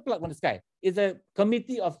 Betul-betul plug from the sky. It's a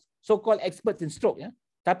committee of so-called experts in stroke. Ya?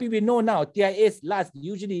 Tapi we know now, TIAs last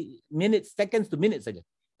usually minutes, seconds to minutes saja.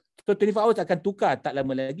 So 24 hours akan tukar tak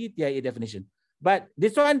lama lagi TIA definition. But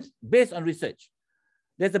this one based on research.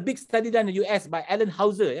 There's a big study done in the US by Alan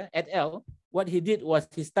Hauser, yeah, et al. What he did was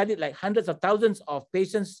he studied like hundreds of thousands of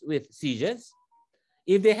patients with seizures.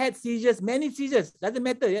 If they had seizures, many seizures, doesn't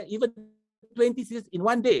matter, yeah? Even 20 seizures in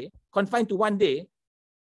one day, confined to one day,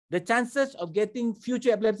 the chances of getting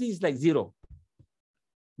future epilepsy is like 0.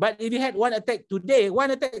 But if you had one attack today,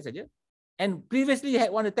 one attack saja, and previously you had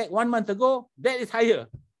one attack 1 month ago, that is higher.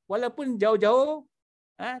 Walaupun jauh-jauh,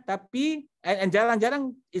 tapi and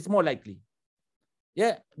jarang-jarang, it's more likely.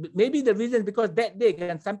 Yeah, maybe the reason because that day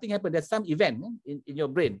can something happen, there's some event in your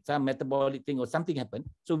brain, some metabolic thing or something happened.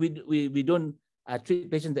 So we don't treat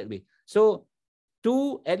patients that way. So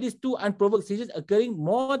at least 2 unprovoked seizures occurring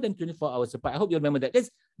more than 24 hours apart. I hope you remember that.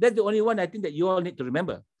 That's the only one I think that you all need to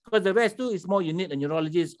remember. Because the rest too is more you need a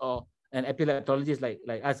neurologist or an epileptologist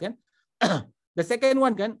like us. Kan? The second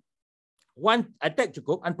one, kan, one attack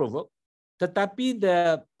cukup, unprovoked, tetapi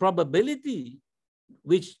the probability,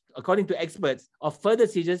 which according to experts, of further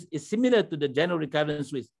seizures is similar to the general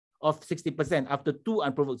recurrence risk of 60% after 2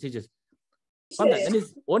 unprovoked seizures. That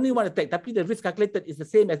means only one attack, tapi the risk calculated is the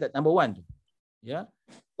same as that number 1. Yeah,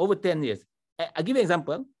 over 10 years. I'll give you an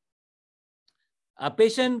example. A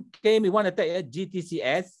patient came with one attack,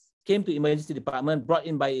 GTCS, came to emergency department, brought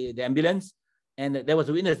in by the ambulance, and there was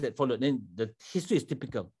a witness that followed. Then the history is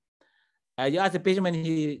typical. You ask the patient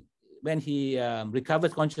when he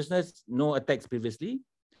recovers consciousness, no attacks previously.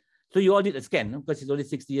 So you all did a scan because he's only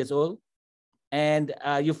 60 years old, and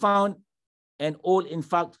you found an old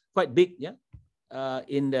infarct, quite big, yeah,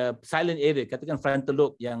 in the silent area, katakan frontal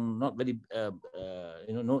lobe yang not very,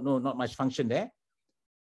 not much function there.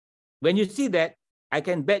 When you see that, I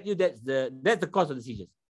can bet you that's the cause of the seizures.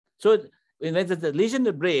 So when there's a lesion in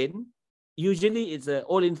the brain, usually it's an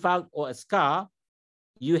old infarct or a scar.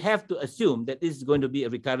 You have to assume that this is going to be a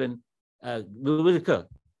recurrent, will recur.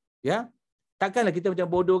 Yeah, takkanlah kita macam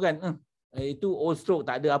bodoh kan? Itu old stroke,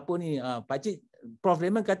 tak ada apa ni. Pakcik, Prof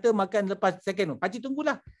Raymond kata makan lepas second. Pakcik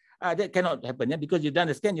tunggulah. That cannot happen, yeah, because you've done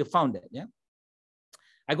the scan, you found that. Yeah,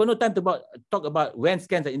 I got no time to talk about when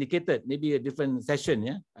scans are indicated. Maybe a different session,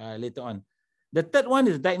 yeah, later on. The third one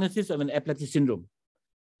is diagnosis of an epilepsy syndrome.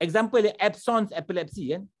 Example, Abson's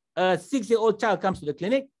epilepsy. Yeah? A 6-year-old child comes to the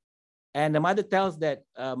clinic, and the mother tells that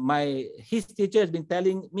his teacher has been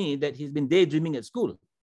telling me that he's been daydreaming at school.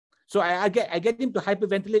 So I get him to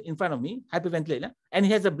hyperventilate in front of me, hyperventilate, and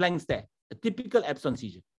he has a blank stare, a typical Abson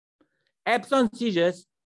seizure. Abson seizures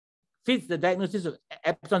fits the diagnosis of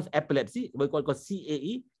absence epilepsy, we call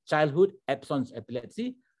CAE, childhood absence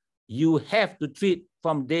epilepsy, you have to treat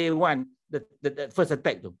from day one the first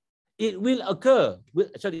attack. It will occur,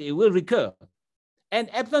 it will recur. And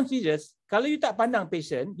absence seizures, kalau you tak pandang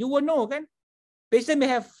patient, you will know kan? Patient may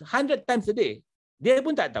have 100 times a day. Dia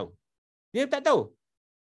pun tak tahu. Dia tak tahu.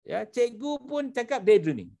 Ya, cikgu pun cakap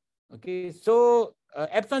daydreaming. Okay, so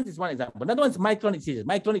absence is one example. Another one is myoclonic seizures,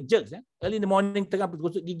 myoclonic jerks. Early in the morning, tengah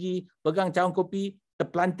gosok gigi, pegang cawan kopi,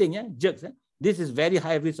 terpelanting, jerks. This is very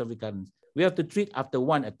high risk of recurrence. We have to treat after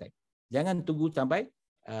one attack. Jangan tunggu sampai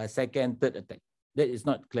second, third attack. That is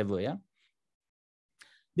not clever.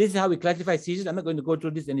 This is how we classify seizures. I'm not going to go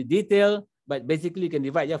through this in any detail, but basically you can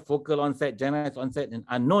divide focal onset, generalized onset, and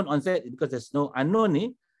unknown onset. Because there's no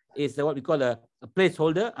unknown, is what we call a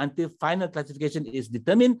placeholder until final classification is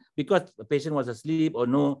determined, because the patient was asleep or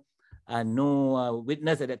no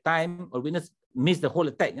witness at that time, or witness missed the whole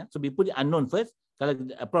attack. So we put it unknown first. Kalau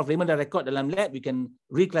Prof Raymond dah record dalam lab, we can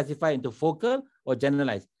reclassify into focal or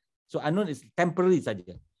generalized. So unknown is temporary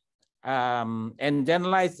saja. And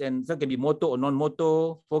generalized, and so can be motor or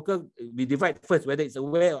non-motor. Focal, we divide first whether it's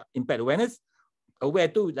aware or impaired awareness. Aware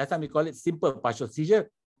too, last time we call it simple partial seizure,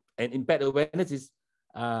 and impaired awareness is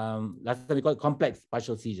last time we call it complex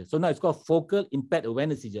partial seizure. So now it's called focal impaired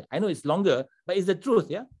awareness seizure. I know it's longer, but it's the truth.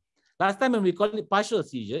 Last time when we call it partial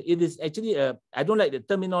seizure, it is actually I don't like the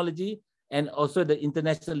terminology, and also the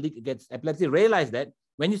International League Against Epilepsy realized that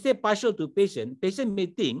when you say partial to patient may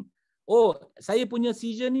think, oh, saya punya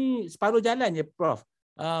seizure ni separuh jalan je, Prof.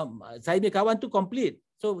 Saya punya kawan tu complete.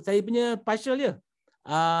 So saya punya partial je.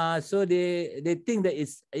 So they think that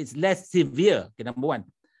it's less severe. Okay, number one.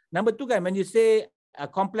 Number two, kan, when you say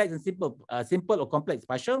complex and simple or complex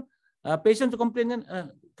partial, patients complain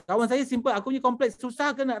kan, kawan saya simple, aku punya complex,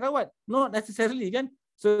 susah ke nak rawat? Not necessarily kan.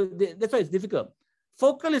 So that's why it's difficult.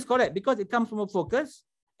 Focal is correct because it comes from a focus,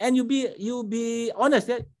 and you be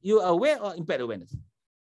honest that you are aware or impaired awareness.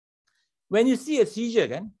 When you see a seizure,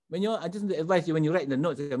 kan, I just advise you when you write in the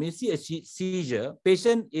notes, when you see a seizure,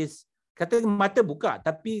 patient is kata mata buka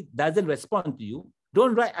tapi doesn't respond to you.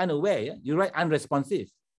 Don't write unaware, you write unresponsive,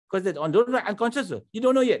 because don't write unconscious. You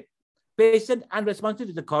don't know yet. Patient unresponsive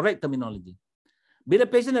is the correct terminology. Bila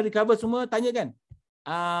patient dah recover semua, tanya kan,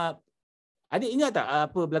 adik ingat tak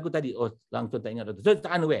apa berlaku tadi? Oh, langsung tak ingat. So it's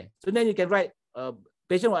unaware. So then you can write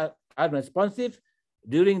patient was unresponsive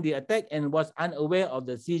during the attack and was unaware of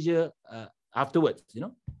the seizure afterwards.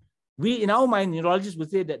 We in our mind, neurologists would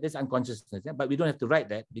say that there's unconsciousness, but we don't have to write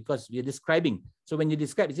that because we are describing. So when you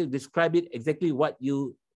describe it exactly what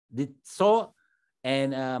you saw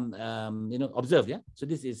and observe. So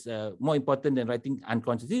this is more important than writing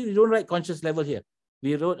unconscious. We don't write conscious level here.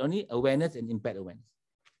 We wrote only awareness and impaired awareness.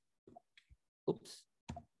 Oops,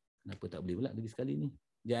 kenapa tak boleh pula lagi sekali ni?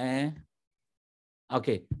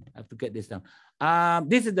 Okay, I have to get this down.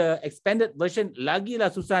 This is the expanded version. Lagilah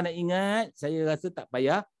susah nak ingat. Saya rasa tak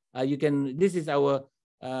payah. This is our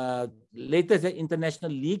latest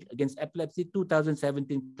International League Against Epilepsy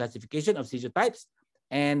 2017 classification of seizure types.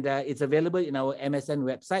 And it's available in our MSN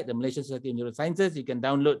website, the Malaysian Society of Neurosciences. You can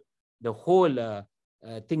download the whole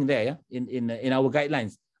thing there in our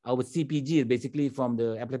guidelines. Our CPG is basically from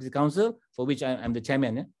the Epilepsy Council, for which I'm the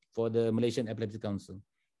chairman for the Malaysian Epilepsy Council.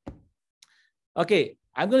 Okay,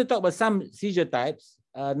 I'm going to talk about some seizure types,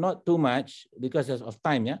 not too much because of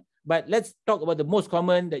time, but let's talk about the most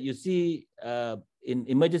common that you see in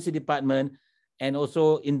emergency department and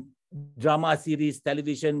also in drama series,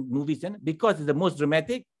 television, movies, because it's the most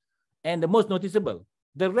dramatic and the most noticeable.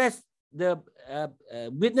 The rest, the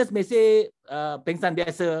witness may say pengsan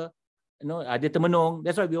biasa, dia termenung.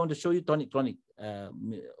 That's why we want to show you tonic-clonic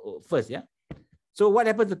first, So what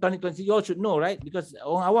happens to tonic-clonic? You all should know, right? Because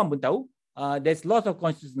orang awam pun tahu. There's loss of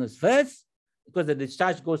consciousness first because the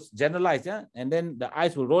discharge goes generalized, and then the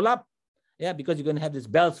eyes will roll up, because you're going to have this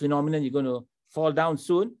Bell's phenomenon. You're going to fall down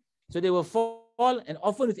soon, so they will fall, and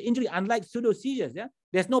often with injury. Unlike pseudo seizures,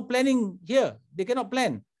 there's no planning here. They cannot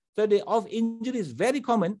plan, so the injury is very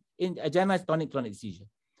common in a generalized tonic-clonic seizure.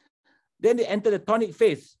 Then they enter the tonic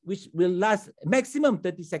phase, which will last maximum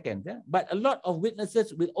 30 seconds. But a lot of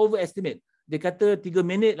witnesses will overestimate. Dia kata 3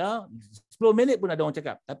 minit lah, 10 minit pun ada orang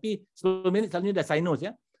cakap. Tapi 10 minit selalunya dah sinus.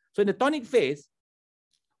 So in the tonic phase,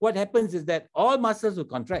 what happens is that all muscles will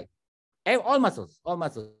contract. All muscles.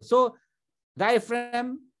 So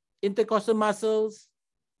diaphragm, intercostal muscles,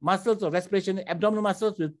 muscles of respiration, abdominal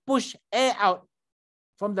muscles will push air out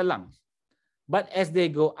from the lungs. But as they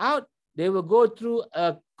go out, they will go through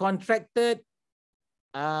a contracted,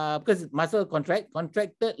 because muscle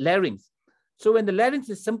contracted larynx. So when the larynx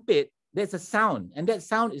is sempit, there's a sound, and that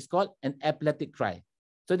sound is called an epileptic cry.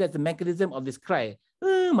 So that's the mechanism of this cry.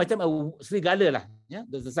 Macam a serigala lah. Yeah,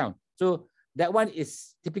 that's the sound. So that one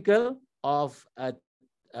is typical of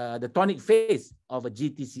the tonic phase of a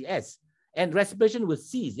GTCS. And respiration will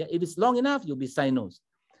cease. Yeah? If it's long enough, you'll be cyanosed.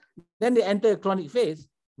 Then they enter a clonic phase,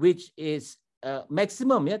 which is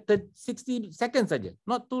maximum 60 seconds saja,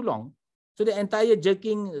 not too long. So the entire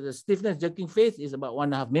jerking, the stiffness jerking phase is about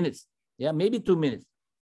 1.5 minutes. Yeah, maybe 2 minutes.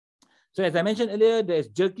 So as I mentioned earlier, there's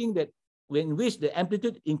jerking that in which the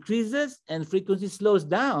amplitude increases and frequency slows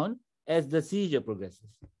down as the seizure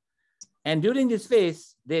progresses. And during this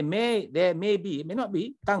phase, there may not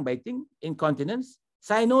be tongue biting, incontinence,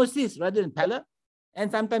 cyanosis rather than pallor, and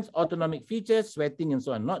sometimes autonomic features, sweating, and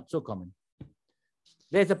so on. Not so common.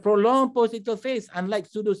 There's a prolonged postictal phase, unlike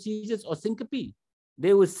pseudo seizures or syncope.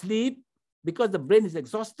 They will sleep because the brain is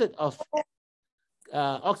exhausted of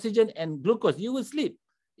oxygen and glucose. You will sleep,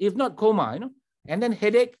 if not coma, And then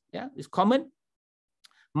headache, is common.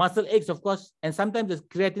 Muscle aches, of course, and sometimes the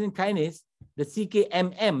creatinine kinase, the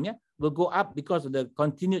CKMM, will go up because of the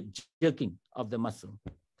continued jerking of the muscle.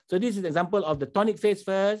 So this is an example of the tonic phase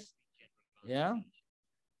first.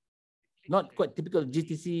 Not quite typical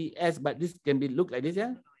GTCS, but this can be look like this,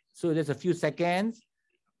 So there's a few seconds.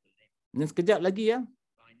 And then sekejap lagi,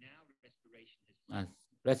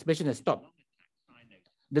 respiration has stopped.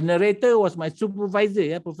 The narrator was my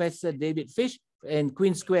supervisor, Professor David Fish in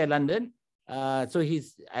Queen Square, London. So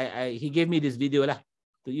he gave me this video lah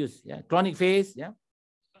to use. Chronic phase,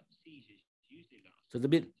 So it's a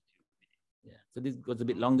bit, so this goes a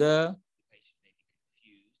bit longer.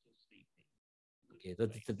 Okay, so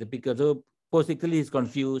it's typical. So postically he's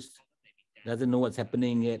confused, doesn't know what's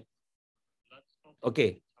happening yet.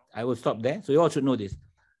 Okay, I will stop there. So you all should know this.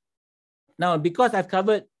 Now, because I've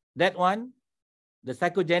covered that one, the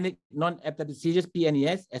psychogenic non-epileptic seizures,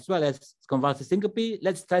 PNES, as well as convulsive syncope,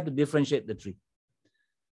 let's try to differentiate the three.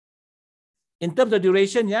 In terms of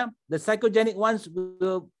duration, the psychogenic ones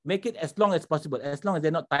will make it as long as possible, as long as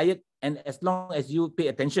they're not tired, and as long as you pay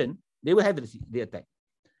attention, they will have the attack.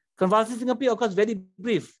 Convulsive syncope, of course, very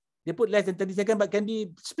brief. They put less than 30 seconds, but can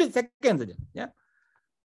be split seconds.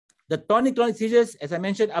 The tonic-clonic seizures, as I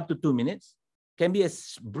mentioned, up to 2 minutes, can be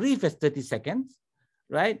as brief as 30 seconds,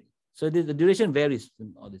 right? So the duration varies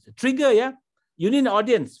in all this. Trigger, you need an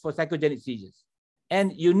audience for psychogenic seizures.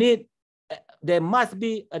 And you need, there must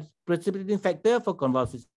be a precipitating factor for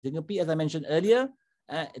convulsive syncope, as I mentioned earlier.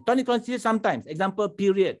 Tonic-clonic seizures sometimes, example,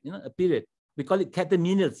 period, a period. We call it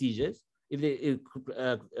catamenial seizures, if they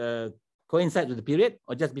coincide with the period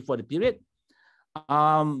or just before the period.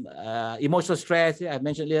 Emotional stress, I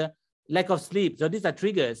mentioned earlier, lack of sleep. So these are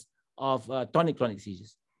triggers of tonic-clonic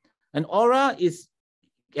seizures. And aura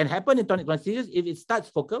can happen in tonic-clonic seizures if it starts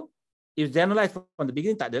focal, if generalized from the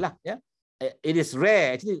beginning, tak adalah, It is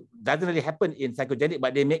rare, actually doesn't really happen in psychogenic,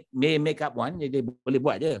 but they may make up one, they boleh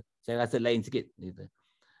buat je. Saya rasa lain sikit.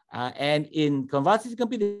 And in convulsive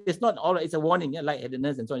syncope, it's not aura, it's a warning,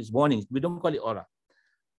 lightheadedness and so on, it's warnings. We don't call it aura.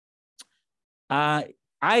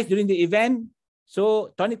 Eyes during the event, so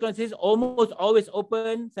tonic-clonic seizures almost always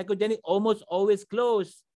open, psychogenic almost always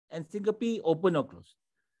closed, and syncope open or closed.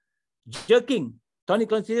 Jerking,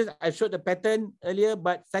 tonic-clonic seizures, I showed the pattern earlier,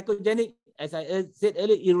 but psychogenic, as I said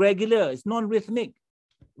earlier, irregular, it's non-rhythmic.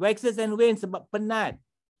 Waxes and wanes sebab penat,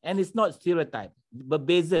 and it's not stereotype.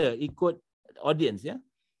 Berbeza, ikut audience,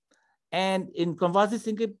 And in convulsive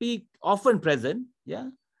syncope, often present,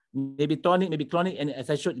 Maybe tonic, maybe clonic, and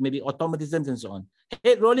as I showed, maybe automatisms and so on.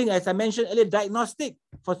 Head rolling, as I mentioned earlier, diagnostic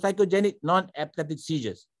for psychogenic non-epileptic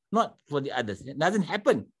seizures, not for the others. It doesn't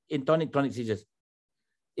happen in tonic-clonic seizures.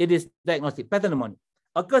 It is diagnostic, pattern mnemonic.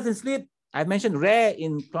 Occurs in sleep, I mentioned rare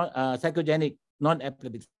in psychogenic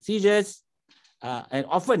non-epileptic seizures, and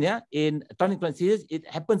often, in tonic-clonic seizures, it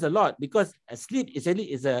happens a lot because sleep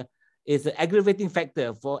essentially is an aggravating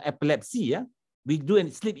factor for epilepsy. We do a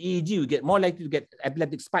sleep EEG, we get more likely to get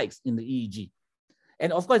epileptic spikes in the EEG.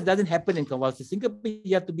 And of course, it doesn't happen in convulsive syncope.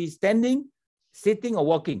 You have to be standing, sitting, or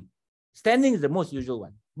walking. Standing is the most usual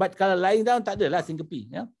one. But kalau lying down, tak adalah syncope.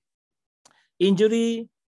 Injury,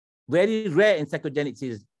 very rare in psychogenic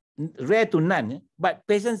seizures. Rare to none. But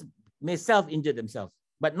patients may self-injure themselves,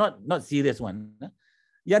 but not serious one.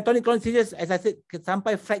 Yang tonic-clonic seizures, as I said,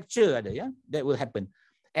 sampai fracture ada, that will happen.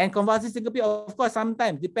 And convulsive syncope, of course,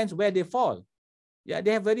 sometimes depends where they fall.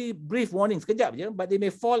 They have very brief warnings, sekejap je, but they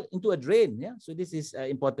may fall into a drain. So this is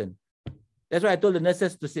important. That's why I told the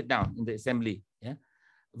nurses to sit down in the assembly.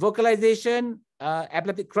 Vocalization,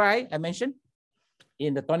 epileptic cry, I mentioned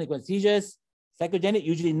in the tonic-clonic seizures. Psychogenic,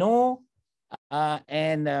 usually no.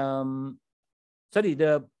 Convulsive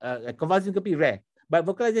syncope, rare. But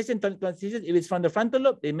vocalization, tonic-clonic seizures, if it's from the frontal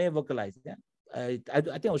lobe, they may vocalize. I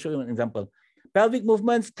think I'll show you an example. Pelvic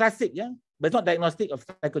movements, classic, yeah, but it's not diagnostic of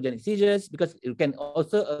psychogenic seizures because it can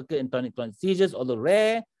also occur in tonic-clonic seizures, although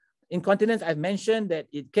rare. Incontinence, I've mentioned that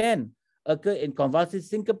it can occur in convulsive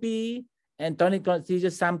syncope and tonic-clonic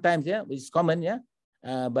seizures sometimes, yeah, which is common, yeah,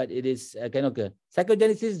 but it is can occur.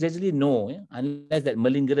 Psychogenic seizures usually no, yeah, unless that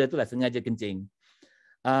melingera tu lah sengaja kencing.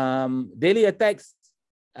 Daily attacks,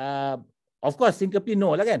 of course, syncope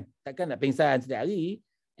no lah kan, takkan nak pingsan setiap hari.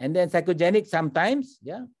 And then psychogenic sometimes,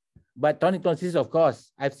 yeah. But tonic-clonic seizures, of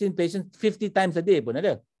course, I've seen patients 50 times a day pun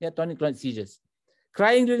ada, yeah, tonic-clonic seizures.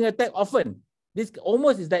 Crying during attack often. This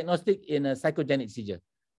almost is diagnostic in a psychogenic seizure.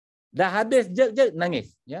 Dah habis je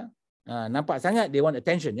nangis, yeah. Nampak sangat they want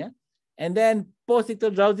attention, yeah. And then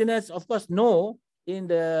post-ictal drowsiness, of course, no in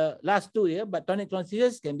the last 2 years, but tonic-clonic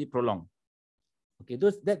seizures can be prolonged. Okay,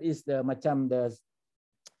 that is the macam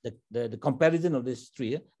the comparison of these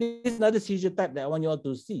 3. Yeah? This is another seizure type that I want you all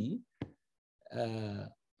to see.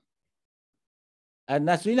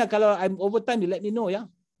 Nasrina, kalau I'm over time, you let me know, yeah?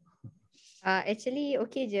 Actually,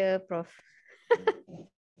 okay je, Prof.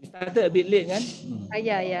 We started a bit late, kan?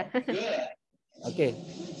 Yeah. Okay.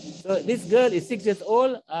 So this girl is 6 years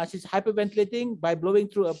old. She's hyperventilating by blowing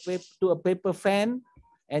through a paper fan.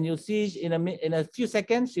 And you'll see in a few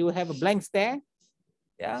seconds, she will have a blank stare.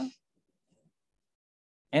 Yeah.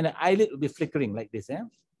 And the eyelid will be flickering like this. Yeah.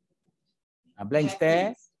 A blank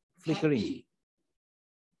stare, flickering.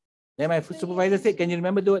 Then my supervisor said, can you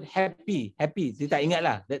remember the word happy? Happy. She tak ingat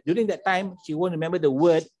lah. That during that time, she won't remember the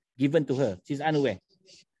word given to her. She's unaware.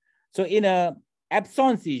 So in a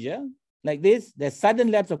absence seizure, like this, there's sudden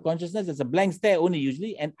lapse of consciousness. There's a blank stare only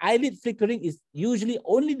usually. And eyelid flickering is usually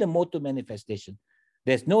only the motor manifestation.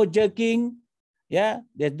 There's no jerking. Yeah.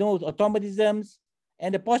 There's no automatisms.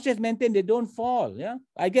 And the posture is maintained. They don't fall. Yeah.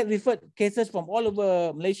 I get referred cases from all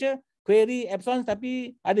over Malaysia. Query, absence,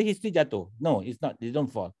 tapi ada history jatuh. No, it's not. They don't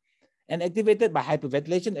fall. And activated by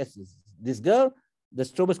hyperventilation, as this girl, the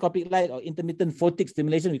stroboscopic light or intermittent photic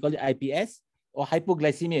stimulation, we call it IPS, or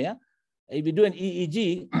hypoglycemia. Yeah? If you do an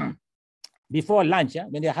EEG before lunch, yeah,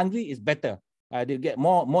 when they're hungry, it's better. They get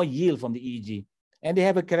more yield from the EEG. And they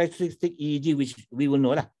have a characteristic EEG, which we will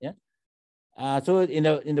know. Yeah? So in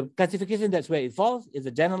the classification, that's where it falls. It's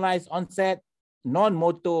a generalized onset,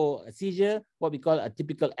 non-motor seizure, what we call a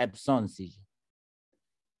typical absence seizure.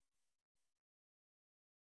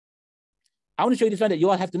 I want to show you this one that you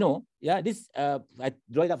all have to know. Yeah, this I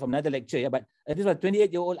draw it up from another lecture. Yeah, but this was a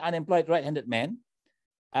 28-year-old unemployed right-handed man.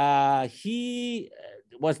 He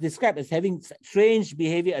was described as having strange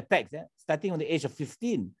behavior attacks, yeah, starting on the age of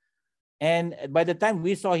 15. And by the time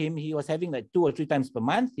we saw him, he was having like 2 or 3 times per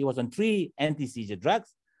month. He was on 3 anti-seizure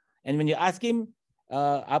drugs. And when you ask him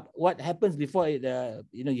what happens before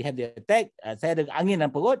you have the attack, saya ada angin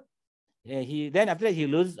dalam perut. Then after that he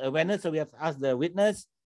loses awareness. So we have asked the witness.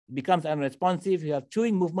 Becomes unresponsive. You have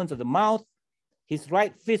chewing movements of the mouth. His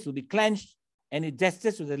right fist will be clenched and he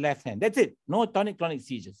gestures with the left hand. That's it. No tonic-clonic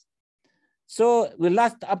seizures. So will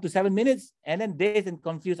last up to 7 minutes and then dazed and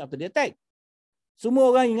confused after the attack.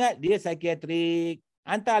 Semua orang ingat dia psikiatrik.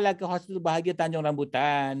 Hantarlah ke hospital bahagia Tanjung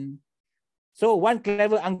Rambutan. So one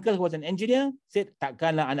clever uncle who was an engineer said,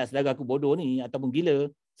 takkanlah anak saudara aku bodoh ni ataupun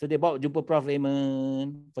gila. So they bawa jumpa Prof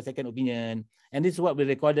Raymond for second opinion. And this is what we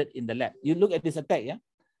recorded in the lab. You look at this attack, yeah?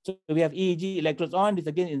 So we have EEG electrodes on. This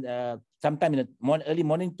again in sometime in the early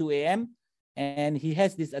morning, 2 a.m. And he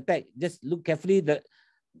has this attack. Just look carefully.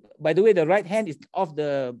 By the way, the right hand is off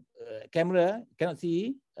the camera. Cannot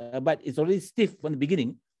see, but it's already stiff from the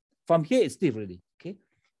beginning. From here, it's stiff already. Okay.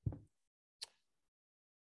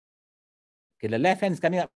 Okay, the left hand is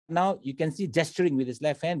coming up now. You can see gesturing with his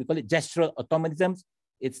left hand. We call it gestural automatisms.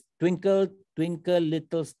 It's twinkle, twinkle,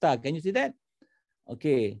 little star. Can you see that?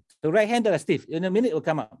 Okay, the right hand are stiff. In a minute, it will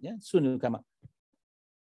come up. Yeah, soon it will come up.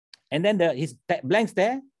 And then his blank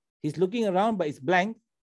stare. He's looking around, but it's blank.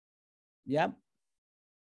 Yeah.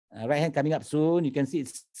 Right hand coming up soon. You can see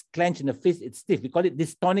it's clenched in the fist. It's stiff. We call it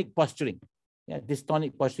dystonic posturing. Yeah,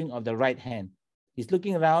 dystonic posturing of the right hand. He's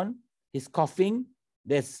looking around. He's coughing.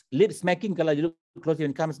 There's lip smacking. Kalau you look closely,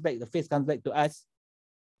 when it comes back, the face comes back to us.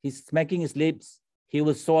 He's smacking his lips. He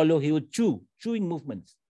will swallow. He will chew. Chewing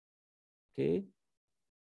movements. Okay.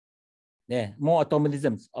 Yeah, more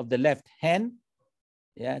automatisms of the left hand.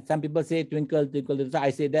 Yeah, some people say twinkle, twinkle, twinkle.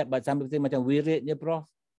 I say that, but some people say macam wirid, yeah, Prof.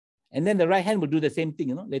 And then the right hand will do the same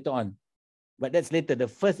thing, later on. But that's later. The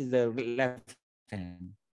first is the left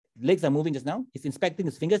hand. Legs are moving just now. He's inspecting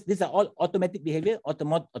his fingers. These are all automatic behavior,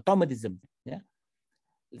 automatism. Yeah.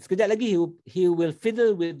 Sekejap lagi, he will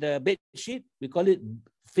fiddle with the bed sheet. We call it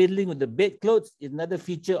fiddling with the bed clothes. Is another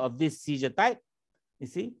feature of this seizure type. You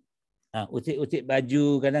see? Usik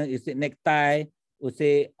baju, kadang usik necktie,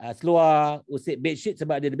 usik seluar, usik bedsheet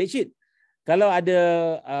sebab dia ada bedsheet. Kalau ada,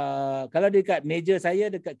 kalau dekat meja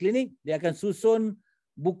saya dekat klinik, dia akan susun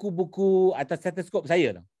buku-buku atas stetoskop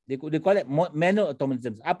saya. They call it manual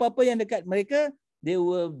automatism. Apa-apa yang dekat mereka, they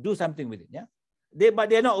will do something with it. Yeah?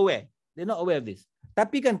 But they're not aware. They're not aware of this.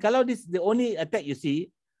 Tapi kan kalau this the only attack you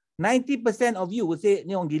see, 90% of you will say,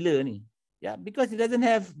 ni orang gila ni. Yeah, because it doesn't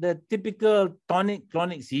have the typical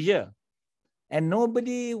tonic-clonic seizure. And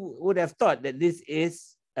nobody would have thought that this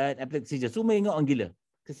is an epileptic seizure. Semua ingat orang gila.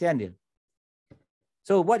 Kesian dia.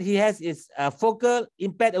 So what he has is focal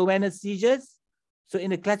impaired awareness seizures. So in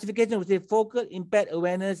the classification, we say focal impaired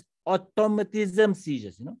awareness automatism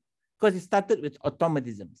seizures, you know, because it started with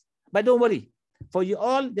automatisms. But don't worry. For you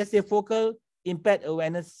all, just say focal impaired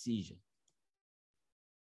awareness seizure.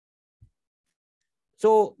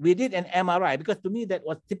 So we did an MRI because to me that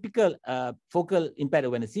was typical focal impaired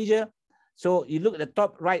awareness seizure. So you look at the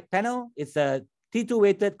top right panel, it's a T2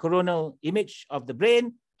 weighted coronal image of the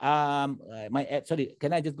brain. Sorry,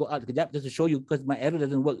 can I just go out kejap just to show you because my arrow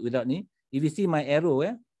doesn't work without me. If you see my arrow,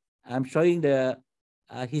 I'm showing the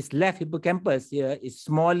his left hippocampus here is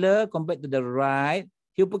smaller compared to the right.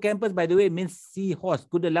 Hippocampus, by the way, means seahorse,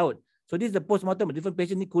 kuda laut. So this is the postmortem, a different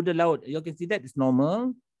patient, kuda laut. You can see that it's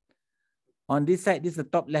normal. On this side, this is the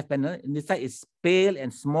top left panel. And this side is pale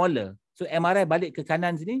and smaller. So MRI balik ke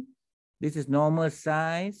kanan sini. This is normal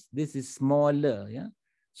size. This is smaller. Yeah.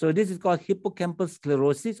 So this is called hippocampal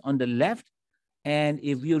sclerosis on the left. And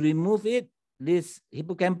if you remove it, this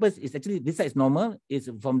hippocampus is actually, this side is normal.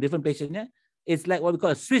 It's from different patient. Yeah. It's like what we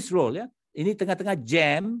call a Swiss roll. Yeah. Ini tengah-tengah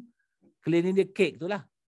jam. Keliling dia cake tu lah.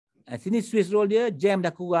 Sini Swiss roll dia, jam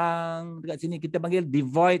dah kurang. Dekat sini kita panggil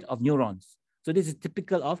devoid of neurons. So this is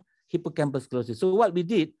typical of hippocampal sclerosis. So what we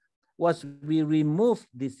did was we removed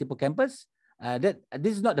this hippocampus.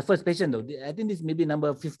 This is not the first patient though. I think this may be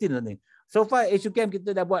number 15 or something. So far, HUCAM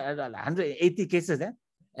kita dah buat 180 cases.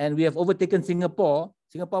 And we have overtaken Singapore.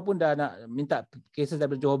 Singapore pun dah nak minta cases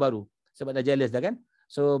daripada Johor Bahru. Sebab dah jealous dah kan.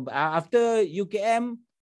 So after UKM,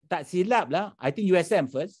 tak silap lah. I think USM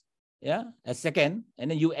first. Yeah, as second. And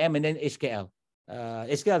then UM and then HKL.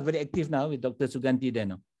 HKL is very active now with Dr. Suganti there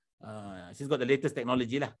now. She's got the latest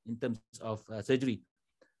technology lah in terms of surgery.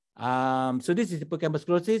 So this is hippocampal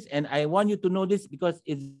sclerosis, and I want you to know this because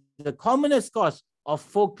it's the commonest cause of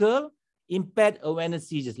focal impaired awareness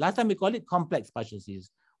seizures. Last time we called it complex partial seizures.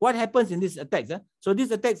 What happens in these attacks? So these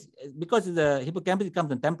attacks, because it's the hippocampus, it comes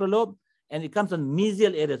on temporal lobe and it comes on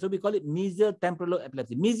mesial area. So we call it mesial temporal lobe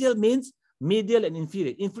epilepsy. Mesial means medial and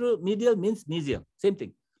inferior. Infromedial means mesial. Same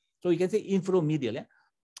thing. So you can say infromedial.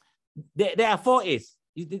 Yeah? There are 4 A's.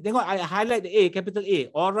 You tengok, I highlight the A, capital A.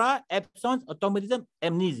 Aura, absence, automatism,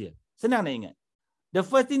 amnesia. Senang nak ingat. The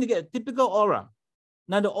first thing to get a typical aura.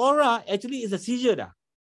 Now the aura actually is a seizure dah.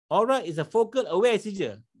 Aura is a focal aware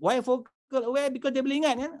seizure. Why focal aware? Because dia boleh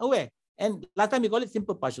ingat kan? Aware. And last time we call it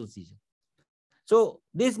simple partial seizure. So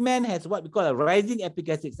this man has what we call a rising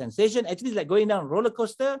epigastric sensation. Actually it's like going down roller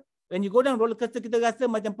coaster. When you go down roller coaster, kita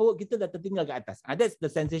rasa macam perut kita dah tertinggal ke atas. That's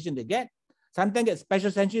the sensation they get. Sometimes get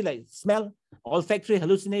special sensory like smell, olfactory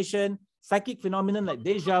hallucination, psychic phenomenon like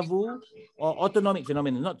deja vu, or autonomic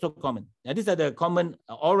phenomenon, not so common. Now, these are the common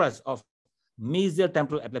auras of mesial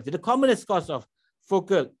temporal epilepsy, the commonest cause of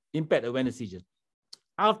focal impaired awareness seizure.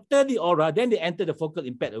 After the aura, then they enter the focal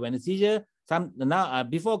impaired awareness seizure.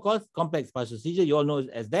 Before cause complex partial seizure, you all know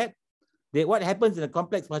as that. What happens in a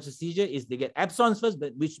complex partial seizure is they get absence first,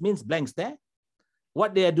 which means blank stare.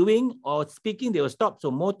 What they are doing or speaking, they will stop.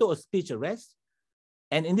 So motor or speech arrest.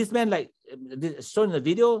 And in this man, like shown in the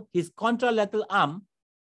video, his contralateral arm,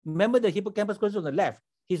 remember the hippocampus sclerosis on the left,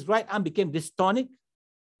 his right arm became dystonic,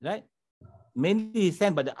 right? Mainly his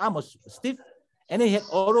hand, but the arm was stiff. And then he had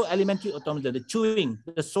oral alimentary automatism, the chewing,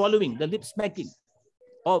 the swallowing, the lip smacking.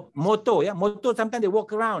 Or motor, yeah. Motor, sometimes they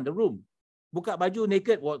walk around the room. Buka baju,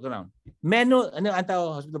 naked, walk around. Manual, and then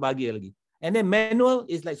hantar hospital bahagia lagi. And then manual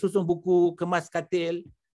is like susun buku, kemas katil.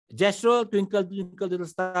 Gestural, twinkle, twinkle, little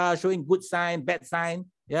star, showing good sign, bad sign,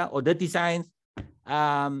 yeah, or dirty signs.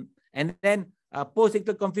 And then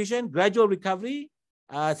post-ictal confusion, gradual recovery.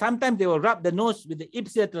 Sometimes they will rub the nose with the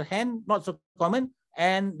ipsilateral hand, not so common.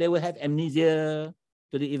 And they will have amnesia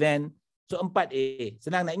to the event. So 4A.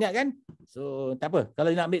 Senang nak ingat kan? So tak apa. Kalau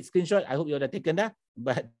you nak ambil screenshot, I hope you dah taken dah.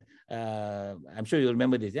 But I'm sure you'll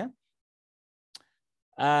remember this, yeah.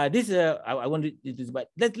 I won't read this, but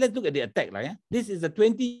let's look at the attack lah. Yeah, this is a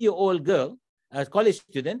 20-year-old girl, a college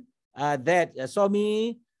student, that saw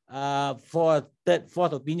me for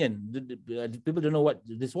fourth opinion. People don't know what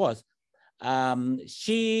this was.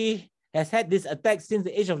 She has had this attack since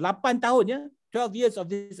the age of 8 tahun. Yeah, 12 years of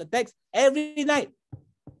these attacks every night.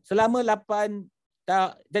 Selama 12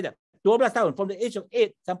 tahun, from the age of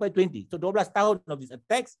 8 sampai 20. So 12 tahun of these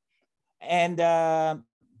attacks. And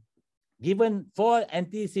given 4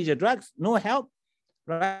 anti-seizure drugs, no help,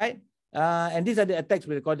 right? And these are the attacks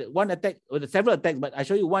we recorded. One attack, or several attacks, but I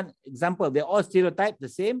show you one example. They're all stereotyped, the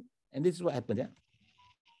same. And this is what happened. Yeah?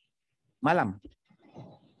 Malam.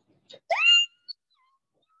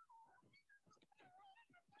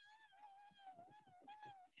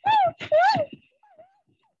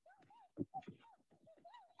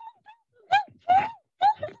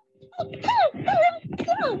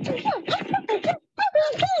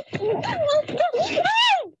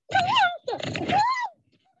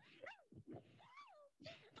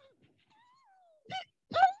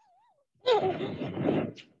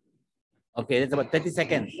 Okay, that's about 30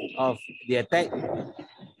 seconds of the attack.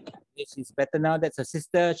 She's better now. That's her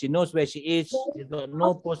sister. She knows where she is. She's got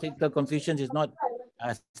no post-ictal confusion. She's not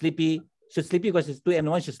sleepy. She's sleepy because it's 2 a.m.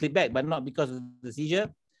 She'll sleep back, but not because of the seizure.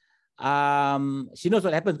 She knows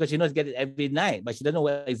what happens because she knows get it every night, but she doesn't know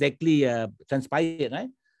what exactly transpired, right?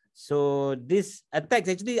 So this attacks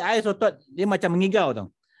actually, I also thought dia macam mengigau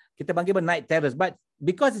tau. Kita panggil night terrors, but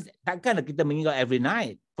because takkan kita mengigau every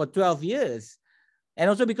night for 12 years. And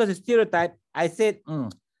also because it's stereotype, I said,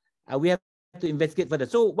 we have to investigate further.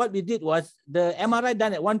 So what we did was the MRI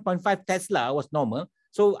done at 1.5 Tesla was normal.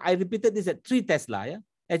 So I repeated this at 3 Tesla. Yeah?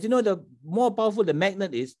 As you know, the more powerful the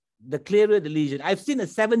magnet is, the clearer the lesion. I've seen a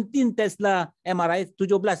 17 Tesla MRI,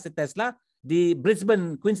 17 Tesla, the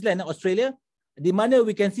Brisbane, Queensland, Australia, di mana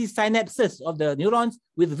we can see synapses of the neurons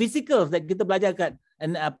with vesicles that kita belajar kat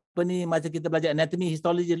apa ni masa kita belajar anatomy,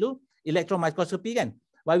 histology dulu, electron microscopy kan.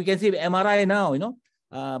 But we can see MRI now, you know.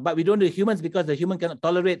 But we don't do humans because the human cannot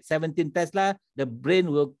tolerate 17 Tesla. The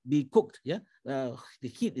brain will be cooked. Yeah, the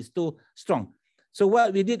heat is too strong. So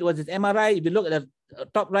what we did was this MRI. If you look at the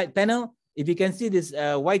top right panel, if you can see this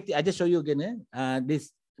white, I just show you again.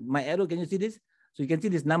 This my arrow. Can you see this? So you can see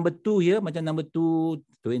this number 2 here, macam number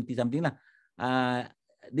 220 something lah.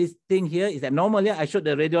 This thing here is abnormal. Yeah, I showed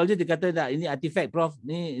the radiologist. Dia kata dah ini artifact, Prof.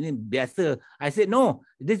 Ini biasa. I said no.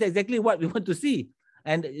 This is exactly what we want to see,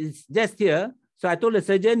 and it's just here. So I told the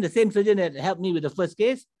surgeon, the same surgeon that helped me with the first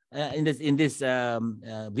case in this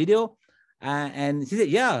video, and she said,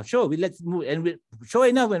 "Yeah, sure. Let's move." And sure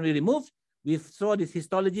enough, when we removed, we saw this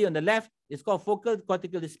histology on the left. It's called focal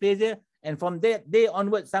cortical dysplasia, and from that day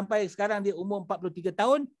onwards, sampai sekarang dia umur 43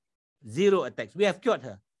 tahun, 0 attacks. We have cured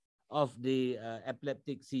her of the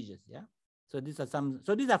epileptic seizures. Yeah. So these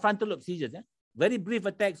are frontal lobe seizures. Yeah. Very brief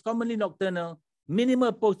attacks, commonly nocturnal.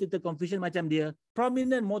 Minimal post-ictal confusion macam dia,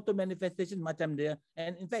 prominent motor manifestation macam dia,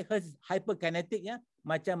 and in fact hers is hyperkinetic, ya,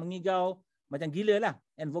 macam mengigau, macam gila lah,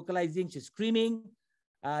 and vocalizing, she's screaming.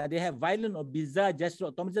 They have violent or bizarre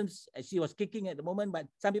gestural automatisms. She was kicking at the moment,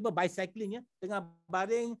 but some people bicycling, ya, tengah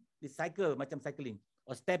baring, they cycle macam cycling,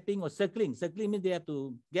 or stepping or circling. Circling means they have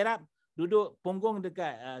to get up, duduk punggung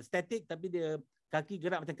dekat static, tapi dia kaki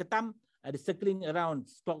gerak macam ketam, ada circling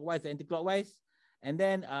around clockwise and anti-clockwise. And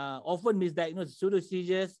then often misdiagnosed pseudo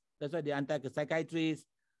seizures. That's why they hantar ke psychiatrist.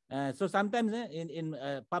 So sometimes in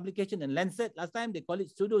publication in Lancet last time they call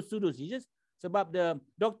it pseudo seizures. Sebab the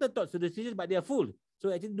doctor thought pseudo seizures, but they are full.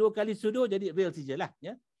 So actually 2 kali pseudo jadi real seizure lah.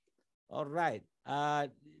 Yeah. Alright.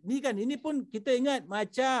 Ni kan, ini pun kita ingat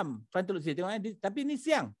macam frontal lobe seizure. Tapi ni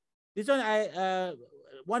siang. This one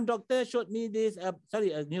one doctor showed me this. A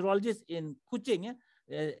neurologist in Kuching. Yeah.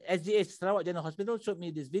 SGH Sarawak General Hospital showed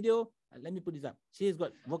me this video. Let me put this up. She's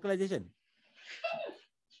got vocalization.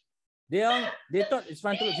 They thought it's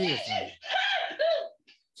frontal lobe seizures.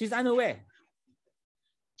 She's unaware.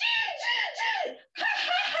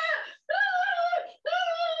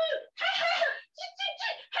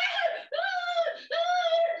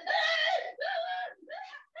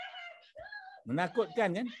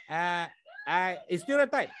 Menakutkan kan? It's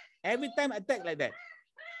stereotype. Every time attack like that.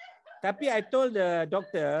 Tapi I told the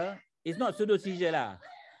doctor it's not pseudo seizure lah,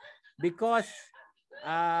 because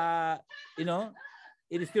you know,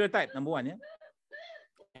 it is stereotype number 1, yeah.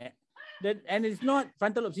 And it's not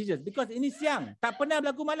frontal lobe seizures because ini siang, tak pernah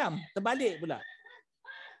berlaku malam, terbalik pula.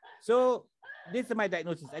 So this is my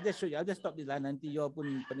diagnosis. I just show you. I'll just stop this lah. Nanti you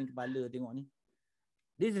pun pening kepala tengok ni.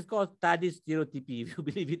 This is called tardif stereotypy, if you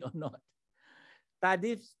believe it or not.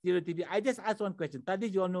 Tardif stereotypy. I just asked one question. Tardif,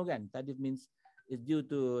 you all know kan? Tardif means it's due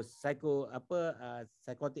to psychotic,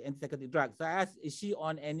 antipsychotic drugs. So I asked, is she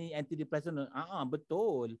on any antidepressant?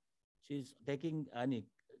 Betul. She's taking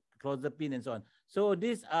clozapine and so on. So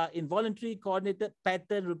these are involuntary, coordinated,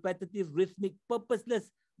 pattern, repetitive, rhythmic,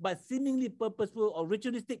 purposeless, but seemingly purposeful or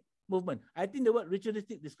ritualistic movement. I think the word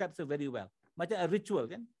ritualistic describes her very well. Macam a ritual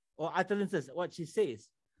kan? or utterances, what she says,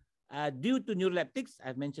 due to neuroleptics,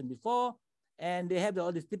 I've mentioned before, and they have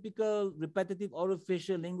all this typical repetitive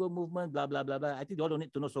orofacial lingual movement, blah, blah, blah, blah. I think they all don't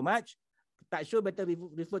need to know so much. Tak sure, better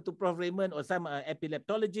refer to Prof. Raymond or some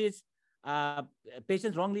epileptologists.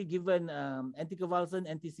 Patients wrongly given anticonvulsant,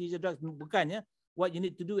 anti-seizure drugs. Bukan, ya. What you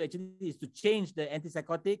need to do actually is to change the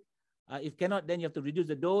antipsychotic. If cannot, then you have to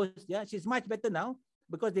reduce the dose. Yeah, she's much better now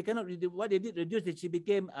because they cannot reduce. What they did reduce is she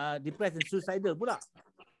became depressed and suicidal pula.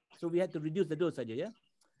 So we had to reduce the dose saja, ya.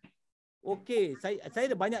 Okay, saya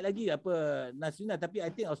ada banyak lagi apa Nasrina, tapi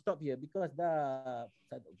I think I'll stop here because dah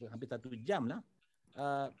hampir 1 jam lah.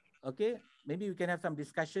 Okay, maybe we can have some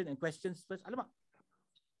discussion and questions first. Alamak.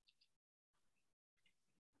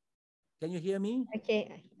 Can you hear me?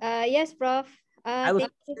 Okay. Yes, Prof. I was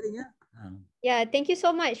sharing, yeah, thank you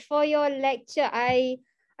so much for your lecture. I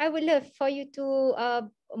would love for you to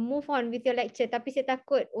move on with your lecture, tapi saya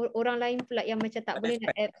takut orang lain pula yang macam tak boleh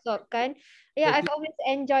nak absorb kan. Yeah, I've always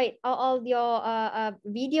enjoyed all your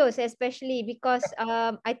videos, especially because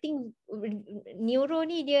I think neuro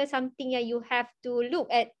ni dia something yang you have to look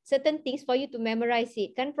at certain things for you to memorize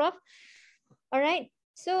it, kan, Prof? Alright.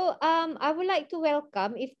 So I would like to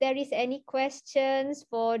welcome if there is any questions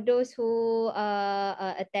for those who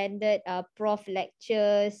attended Prof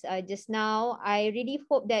lectures just now. I really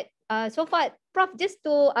hope that so far, Prof, just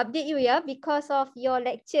to update you, yeah, because of your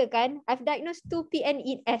lecture kan, I've diagnosed 2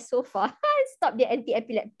 PNES so far. Stop the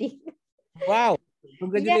anti-epileptic. Wow,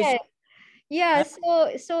 congratulations. Yeah,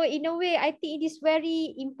 so in a way, I think it is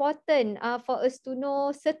very important for us to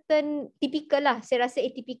know certain typical lah. Saya rasa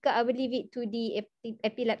atypical, I will leave it to the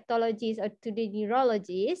epileptologist or to the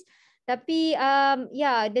neurologist. Tapi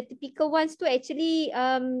yeah, the typical ones too actually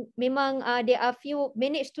memang there are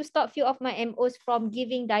managed to stop few of my MOs from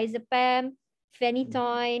giving diazepam,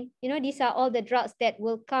 phenytoin. You know, these are all the drugs that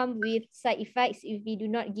will come with side effects if we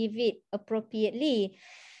do not give it appropriately.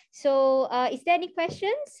 So is there any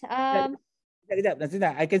questions? Sekejap,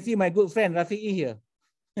 Nasrina. I can see my good friend Rafi'i here.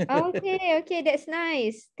 Okay, that's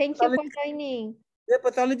nice. Thank you for joining. Dia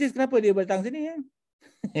pathologist, kenapa dia datang sini?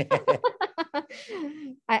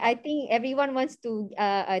 I think everyone wants to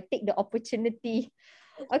take the opportunity.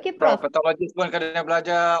 Okay, Prof. Pathologist pun kena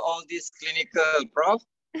belajar all this clinical, Prof.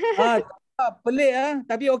 Pelik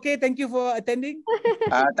tapi okay, thank you for attending.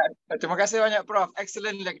 Terima kasih banyak, Prof.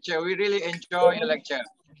 Excellent lecture. We really enjoy the lecture.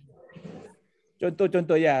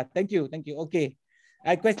 Contoh ya. Thank you. Okay.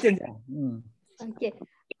 I question. Okay.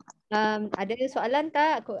 Ada soalan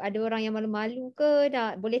tak? Ada orang yang malu-malu ke?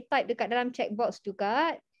 Boleh type dekat dalam chat box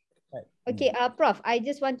juga. Okay, Prof, I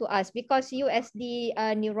just want to ask, because you as the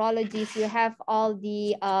neurologist, you have all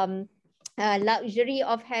the luxury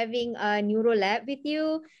of having a neuro lab with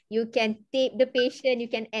you. You can tape the patient, you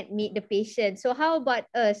can admit the patient. So how about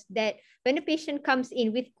us, that when the patient comes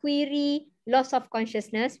in with query, loss of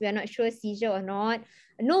consciousness, we are not sure seizure or not,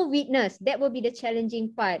 no witness, that will be the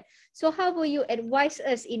challenging part. So how will you advise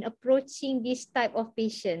us in approaching this type of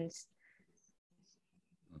patients?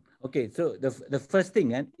 Okay, so the first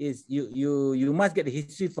thing is you must get the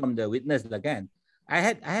history from the witness lah kan. I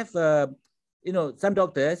have you know, some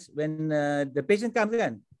doctors when the patient comes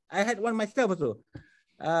kan, I had one myself also.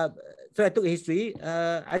 So I took a history.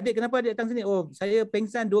 Adik, kenapa adik datang sini? Oh, saya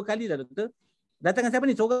pengsan 2 kali dah, doktor. Datang dengan siapa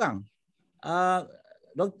ni? Seorang.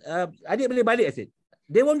 Adik boleh balik, I said.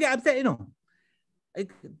 They won't get upset, you know.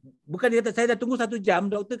 Bukan dia kata, saya dah tunggu 1 jam,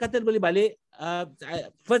 doktor kata boleh balik.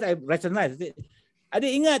 First I rationalize.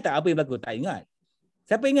 Adik ingat tak apa yang berlaku? Tak ingat.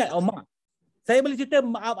 Siapa ingat? Oh, mak. Saya boleh cerita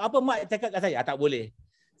apa mak cakap kat saya? Tak boleh.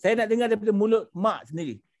 Saya nak dengar daripada mulut mak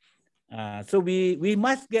sendiri. So we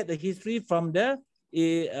must get the history from the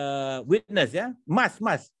witness, ya. Must.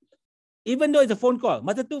 Even though it's a phone call,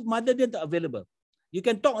 masa tu mother dia tak available. You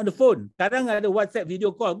can talk on the phone. Sekarang ada WhatsApp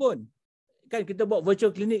video call pun. Kan kita buat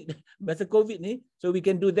virtual clinic masa COVID ni, so we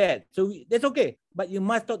can do that. So that's okay. But you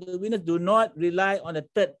must talk to the witness. Do not rely on a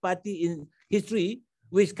third party in history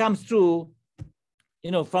which comes through,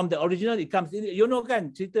 you know, from the original. It comes in. You know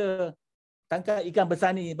kan cerita tangkap ikan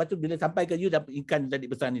besar ni, lepas tu bila sampai ke you dapat ikan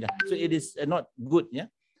tadi besar ni dah. So it is not good,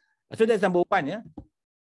 ya. So that's number 1, ya.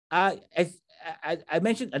 As I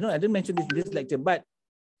mentioned, I didn't mention this in this lecture, but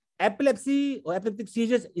epilepsy or epileptic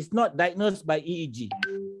seizures is not diagnosed by EEG.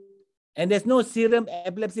 And there's no serum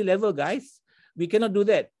epilepsy level, guys. We cannot do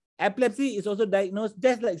that. Epilepsy is also diagnosed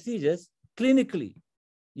just like seizures clinically.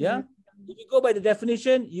 Yeah. If you go by the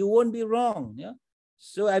definition, you won't be wrong. Yeah.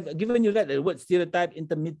 So I've given you that, the word stereotype,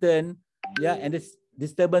 intermittent, yeah, and this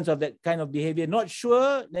disturbance of that kind of behavior. Not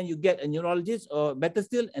sure, then you get a neurologist, or better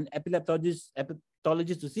still, an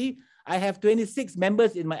epileptologist to see. I have 26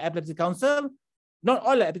 members in my epilepsy council. not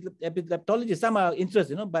all epileptologists, some are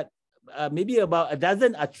interested, but maybe about a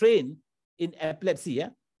dozen are trained in epilepsy.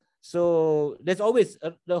 So there's always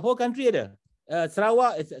the whole country ada.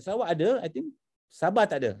 Sarawak ada, I think. Sabah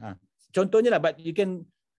tak ada. Contohnya lah, but we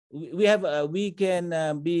can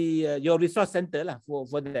be your resource center lah for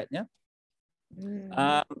that.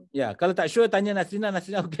 Kalau tak sure, tanya Nasrina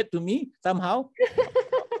will get to me somehow.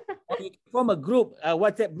 Or we can form a group, a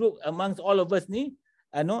WhatsApp group amongst all of us ni,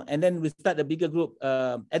 and then we start a bigger group.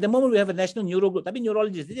 At the moment we have a national neuro group, tapi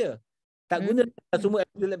neurologist je. Tak guna semua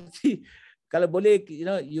epilepsy. Kalau boleh,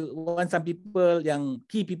 you want some people, yang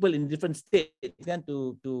key people in different states kan,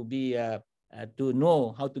 to be to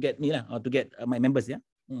know how to get me lah, or to get my members.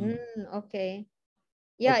 Okay.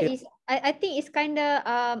 Yeah, okay. I think it's kind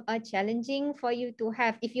of challenging for you to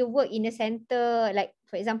have, if you work in a center, like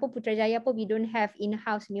for example Putrajaya pun we don't have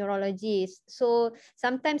in-house neurologist. So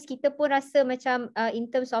sometimes kita pun rasa macam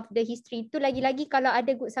in terms of the history tu, lagi-lagi kalau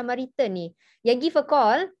ada Good Samaritan ni, yang give a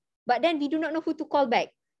call, but then we do not know who to call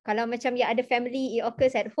back. Kalau macam ya ada family, it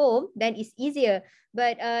occurs at home, then it's easier.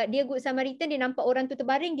 But dia Good Samaritan, dia nampak orang tu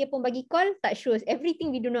terbaring, dia pun bagi call, tak sure. Everything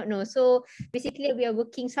we do not know. So basically we are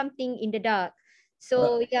working something in the dark.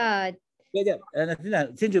 So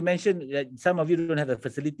since you mentioned that some of you don't have the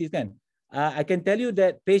facilities kan, I can tell you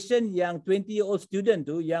that patient yang 20-year-old student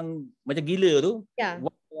tu, yang macam gila tu,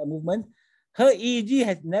 movement, her EEG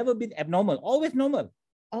has never been abnormal, always normal.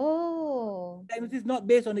 Oh. Diagnosis is not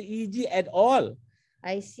based on the EEG at all.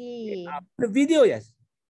 I see. The video, yes.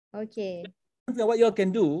 Okay. What you all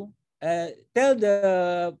can do, tell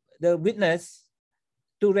the witness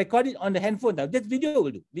to record it on the handphone. Just video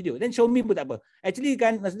will do. Video. Then show me pun tak apa. Actually,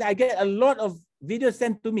 I get a lot of videos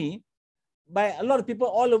sent to me by a lot of people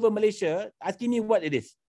all over Malaysia asking me what it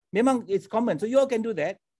is. Memang it's common. So you all can do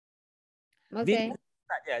that. Okay.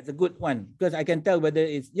 Video, it's a good one because I can tell whether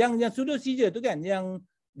it's yang pseudo seizure tu kan, yang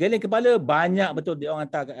geleng kepala banyak betul dia orang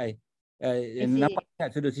hantar kat I. Nampak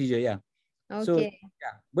tak pseudo seizure, ya. Okay. So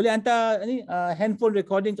boleh hantar ni handphone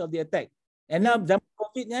recordings of the attack. And now zaman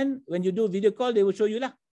COVID kan, when you do video call, they will show you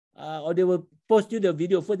lah, or they will post you the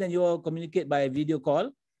video first, and you all communicate by video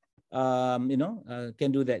call.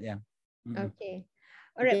 Can do that, yeah. Okay.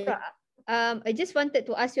 All right, Prof. I just wanted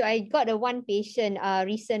to ask you, I got one patient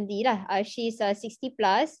recently lah. She's 60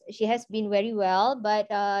 plus. She has been very well,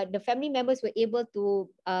 but the family members were able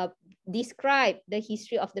to describe the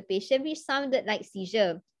history of the patient, which sounded like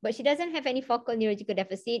seizure, but she doesn't have any focal neurological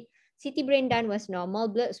deficit. CT brain done was normal,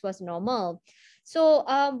 bloods was normal. So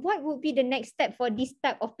what would be the next step for this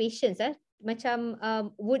type of patients? Macam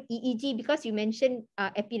would EEG, because you mentioned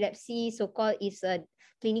epilepsy, so-called is a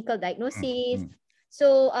clinical diagnosis.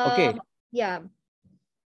 So okay. Yeah.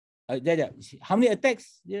 How many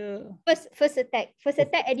attacks? First attack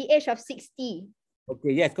at the age of 60.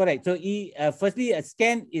 Okay, yes, correct. So firstly, a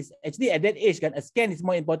scan is actually at that age, a scan is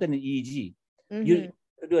more important than EEG. You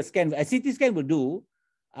do a scan. A CT scan will do,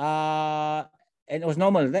 and it was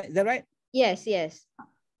normal. Is that right? Yes.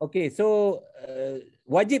 Okay, so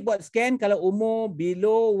wajib buat scan kalau umur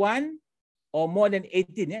below 1 or more than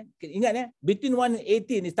 18. Ya. Ingat between 1 and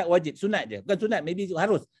 18 is tak wajib, sunat je. Bukan sunat, maybe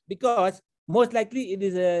harus, because most likely it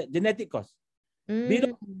is a genetic cause.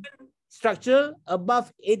 Below 1 structural,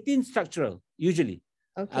 above 18 structural usually.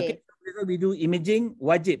 Okay. So we do imaging,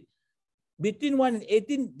 wajib. Between 1 and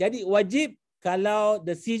 18 jadi wajib kalau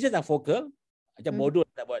the seizures are focal. Macam bodoh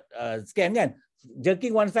tak buat scan kan.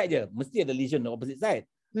 Jerking one side je, mesti ada lesion on the opposite side.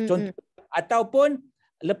 Contoh, ataupun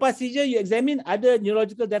lepas seizure you examine ada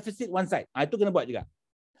neurological deficit one side. Itu kena buat juga.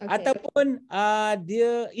 Okay. Ataupun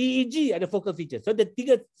dia EEG ada focal feature. So the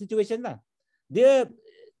 3 situation lah. Dia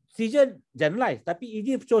seizure generalized, tapi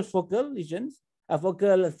EEG shows focal lesions,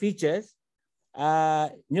 focal features.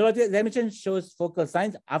 Neurological examination shows focal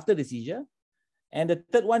signs after the seizure. And the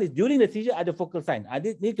third one is during the seizure ada focal sign.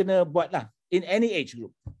 Ni kena buat lah in any age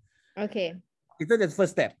group. Okay. So that's the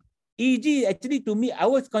first step. EEG actually to me,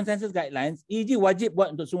 our consensus guidelines, EEG wajib buat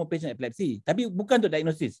untuk semua patient epilepsy. Tapi bukan untuk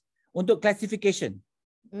diagnosis, untuk classification.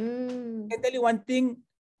 I can tell you one thing,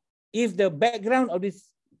 if the background of this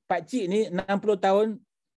pakcik ni 60 tahun,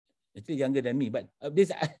 actually younger than me, but this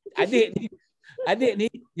adik ni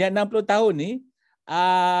yang 60 tahun ni,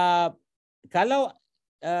 kalau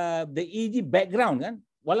the EEG background kan,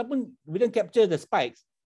 walaupun we don't capture the spikes,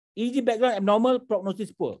 EEG background abnormal, prognosis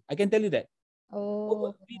poor. I can tell you that.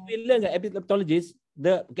 Oh. We learn as epileptologists,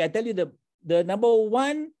 I tell you the number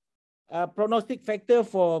one prognostic factor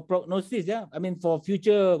for prognosis, for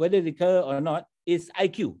future whether recur or not, is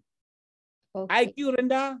IQ. Okay. IQ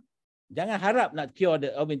rendah, jangan harap nak cure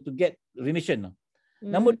to get remission.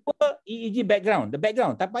 Number 2, EEG background. The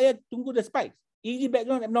background, tak payah tunggu the spikes. EEG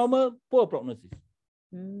background abnormal, poor prognosis.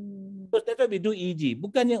 So that's why we do EEG.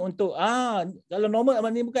 Bukannya untuk kalau normal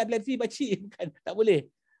ni bukan epilepsi pakcik, bukan, tak boleh.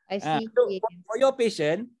 I see. So for your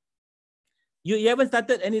patient, you haven't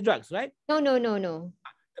started any drugs, right? No.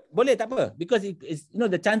 Boleh, tak apa, because it's,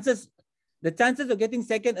 the chances of getting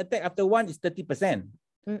second attack after 1 is 30%.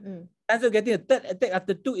 Chance of getting a third attack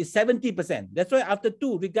after 2 is 70%. That's why after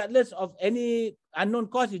 2, regardless of any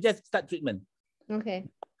unknown cause, you just start treatment. Okay.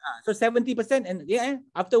 So 70%, and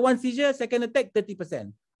after 1 seizure, second attack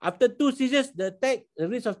 30%. After 2 seizures, the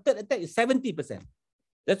risk of third attack is 70%.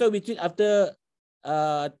 That's why we treat after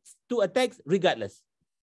 2 attacks regardless.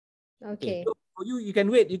 Okay. So for you can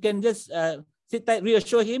wait. You can just sit tight,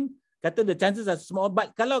 reassure him. Kata the chances are small.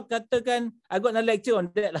 But kalau katakan, I got another lecture on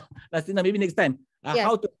that lah, Nasrina, maybe next time.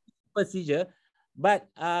 How to per seizure. But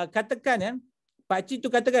katakan pakcik tu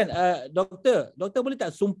katakan, doktor boleh tak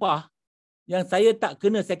sumpah yang saya tak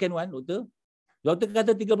kena second one, doktor? Doktor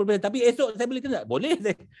kata 30%, tapi esok saya boleh kena? Boleh.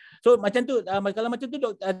 So macam tu, kalau macam tu,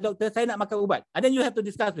 doktor, saya nak makan ubat. And then you have to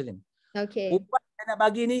discuss with him. Okay. Ubat saya nak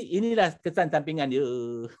bagi ni, inilah kesan sampingan dia.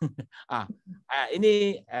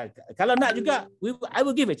 Ini, kalau nak juga, I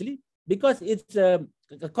will give actually. Because it's a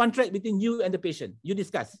contract between you and the patient. You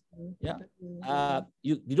discuss. Yeah.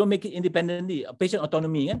 You don't make it independently. Patient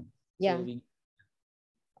autonomy, kan? Yeah. So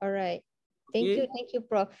all right. Thank you,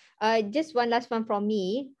 Prof. Just one last one from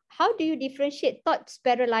me. How do you differentiate thoughts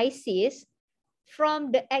paralysis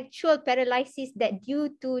from the actual paralysis that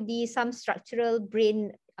due to some structural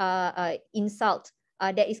brain insult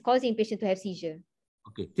that is causing patient to have seizure?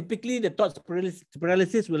 Okay. Typically, the thoughts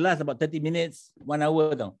paralysis will last about 30 minutes, 1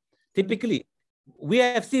 hour. Typically, we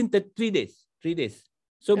have seen 3 days. 3 days.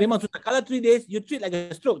 So memang susah. Kalau 3 days, you treat like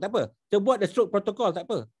a stroke, tak apa. Kita buat the stroke protocol, tak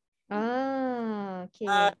apa. Okay.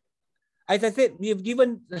 As I said, we have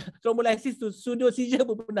given thrombolysis to pseudo seizure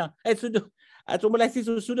pun pernah. Thrombolysis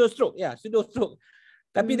to pseudo stroke. Ya, pseudo stroke.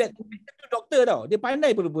 Tapi that doktor tau, dia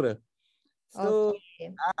pandai pura-pura. So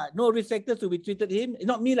no risk factors to be treated him.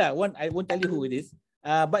 Not me lah. I won't tell you who it is.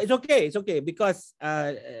 But it's okay. It's okay because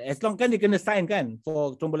as long kan dia kena sign kan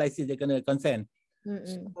for thrombolysis, dia kena consent.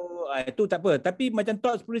 So itu tak apa. Tapi macam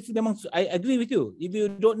thoughts paralysis memang I agree with you. If you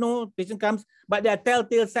don't know, patient comes, but there are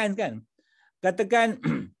telltale signs kan. Katakan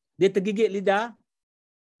dia tergigit lidah,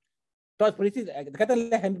 thoughts paralysis,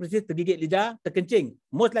 katakanlah hemiplegia, tergigit lidah, terkencing,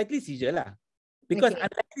 most likely seizure lah. Because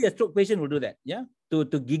unlikely a stroke patient will do that, yeah, to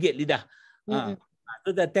gigit lidah.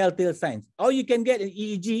 So the telltale signs. Or you can get an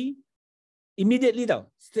EEG immediately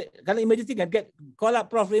tau. Kalau emergency kan, call up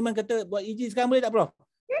Prof Raymond, kata buat EEG sekarang boleh tak Prof?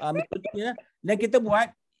 Dan kita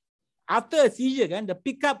buat after a seizure kan, the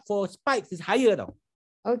pick up for spikes is higher tau.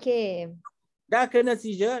 Okay. Dah kena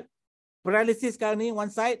seizure, paralysis sekarang ni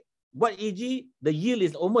one side, buat EEG, the yield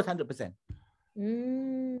is almost 100%.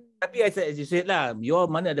 Tapi as you said lah, your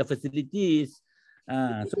mana ada facilities.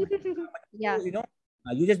 So you know,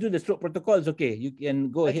 you just do the stroke protocol, it's okay. You can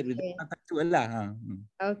go ahead with the actual lah.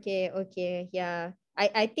 Okay, yeah.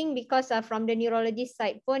 I think because from the neurologist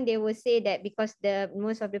side pun they will say that because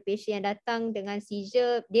most of the patient yang datang dengan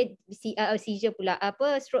seizure, dia seizure pula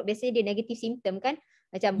stroke biasanya dia negative symptom kan,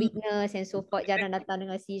 macam weakness and so forth, jarang datang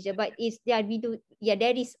dengan seizure. But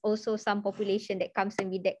there is also some population that comes in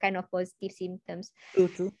with that kind of positive symptoms.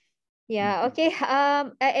 True. Yeah, okay.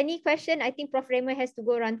 Any question? I think Prof Raymond has to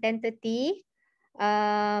go around 10:30.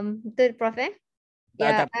 Betul Prof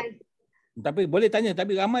Yeah. Tapi boleh tanya,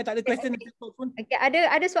 tapi ramai tak ada question. Okay,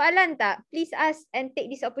 ada soalan tak? Please ask and take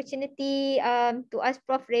this opportunity to ask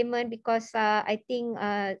Prof Raymond because I think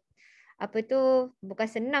bukan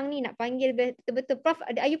senang ni nak panggil betul-betul. Prof,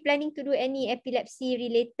 are you planning to do any epilepsy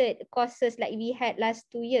related courses like we had last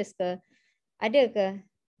 2 years ke? Ada ke?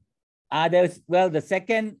 The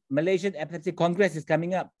second Malaysian Epilepsy Congress is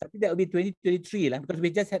coming up. Tapi that will be 2023 lah, because we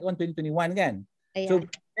just had one 2021 kan. So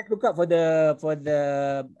let's look out for the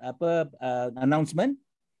announcement.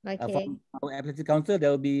 From our Epilepsy Council.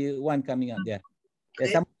 There will be one coming up there.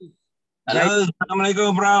 Hello,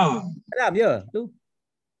 Assalamualaikum Prof. Salam, ya. Tu.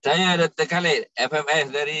 Saya Dr. Khalid,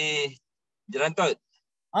 FMS dari Jerantot.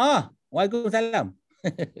 Waalaikumsalam.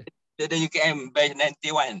 Dari UKM batch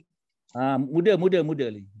 91. Muda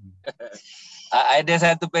ni. Ada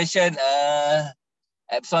satu patient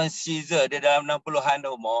absence seizure, dia dalam 60-an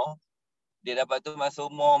umur. Dia dapat tu masa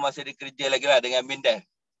dia kerja lagi lah dengan Mindel.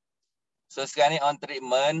 So sekarang ni on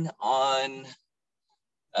treatment, on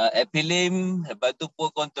epilim, lepas tu pun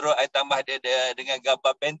kontrol air tambah dia dengan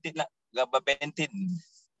gabapentin.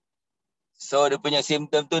 So dia punya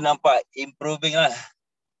simptom tu nampak improving lah.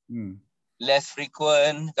 Less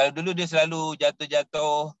frequent. Kalau dulu dia selalu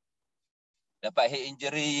jatuh-jatuh, dapat head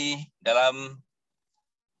injury dalam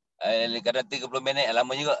Kadang 30 minit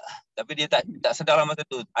lama juga. Tapi dia tak sedar lah masa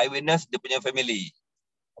tu. Eyewitness dia punya family.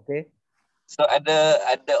 Okay. So ada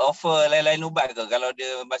offer lain-lain ubat ke kalau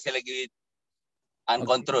dia masih lagi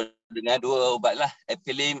uncontrolled dengan 2 ubat lah,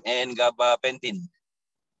 epilim and gabapentin.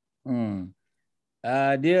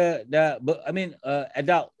 Dia dah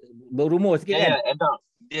adult, berumur sikit kan? Ya, adult.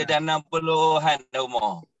 Dia dah 60-an dah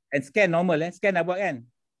umur. And scan normal scan dah buat kan?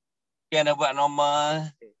 Scan dah buat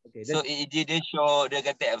normal. Okay, So EEG dia show, dia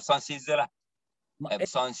kata absence seizure lah.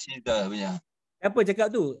 Absence seizure punya. Apa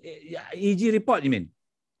cakap tu? EEG report you mean?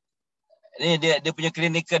 Ni dia punya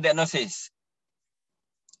clinical diagnosis.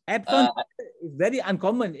 Absence is very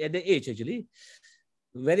uncommon at the age actually.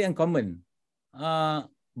 Very uncommon.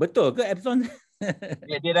 Betul ke absence?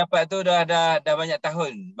 Dia dapat tu dah banyak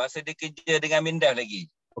tahun. Masa dia kerja dengan Mindah lagi.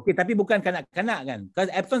 Okey, tapi bukan kanak-kanak kan? Because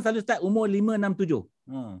absence selalu start umur 5, 6, 7.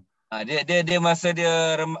 Dia masa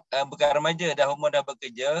dia bukan remaja, dah umur dah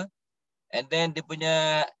bekerja. And then dia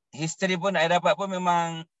punya history pun saya dapat pun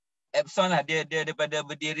memang absence lah. Dia daripada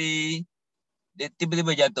berdiri, dia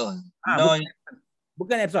tiba-tiba jatuh.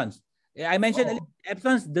 Bukan absence. I mentioned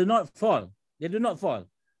absence do not fall. They do not fall.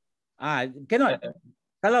 Cannot.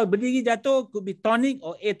 Kalau berdiri jatuh could be tonic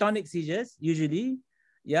or atonic seizures usually.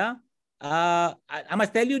 Yeah. I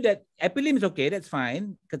must tell you that epilim is okay, that's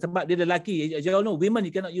fine. Sebab dia lelaki. As you all know, women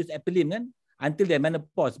you cannot use epilim kan until they're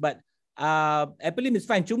menopause. But epilim is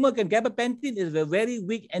fine. Cuma kan gabapentin is a very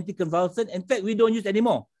weak anticonvulsant. In fact, we don't use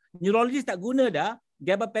anymore. Neurologist tak guna dah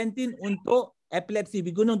gabapentin untuk epilepsy.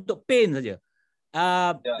 We guna untuk pain saja.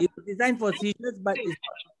 It's designed for seizures, but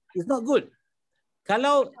it's not good.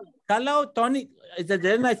 Kalau tonic is a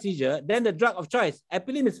generalized seizure, then the drug of choice,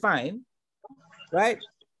 epilim is fine, right?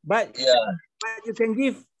 But you can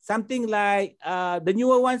give something like the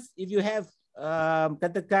newer ones. If you have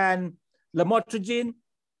katakan lamotrigine.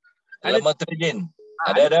 Lamotrigine.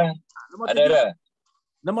 Ada.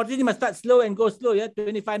 Lamotrigine must start slow and go slow,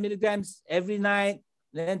 25 milligrams every night,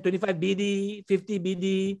 then 25 BD, 50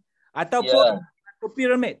 BD, ataupun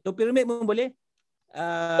topiramate. Topiramate pun boleh.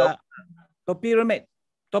 Topiramate.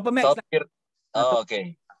 Topamax.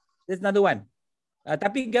 Okay. There's another one.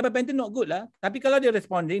 Tapi gabapentin not good lah. Tapi kalau dia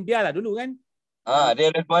responding, biarlah dulu kan.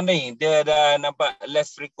 Dia responding. Dia dah nampak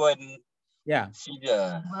less frequent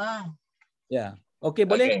seizure. Okay,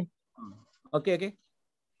 boleh? Okay.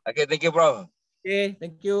 Okay, thank you, Prof. Okay,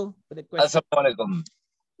 thank you for the question. Assalamualaikum.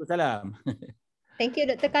 Salam. Thank you,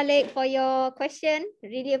 Dr. Khalid, for your question.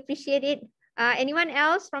 Really appreciate it. Anyone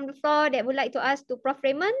else from the floor that would like to ask to Prof.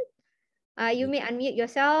 Raymond? You may unmute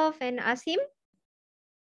yourself and ask him.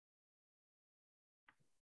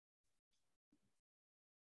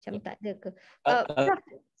 Macam tak ada ke? Prof,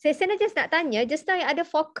 saya just nak tanya, just now ada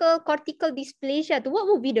focal cortical dysplasia tu, what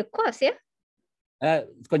would be the cause,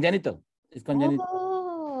 It's congenital. It's congenital.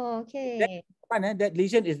 Oh, okay. That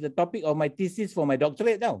lesion is the topic of my thesis for my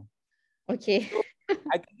doctorate now. Okay. So,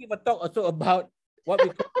 I can give a talk also about what we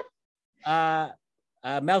call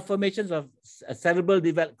malformations of cerebral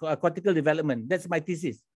cortical development. That's my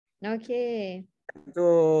thesis. Okay.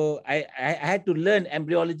 So I had to learn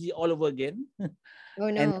embryology all over again. Oh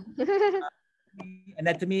no.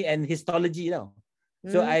 Anatomy and histology now.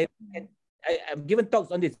 So I've given talks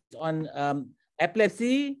on this, on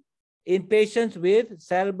epilepsy in patients with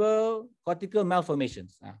cerebral cortical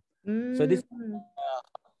malformations. So this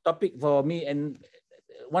topic for me, and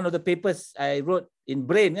one of the papers I wrote in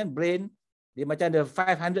Brain, dia macam ada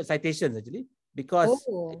 500 citations actually, because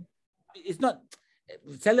it's not,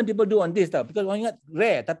 seldom people do on this tau, because orang ingat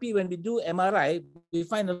rare, tapi when we do MRI, we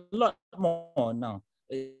find a lot more now.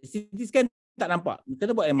 CT scan tak nampak,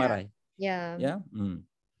 kena buat MRI.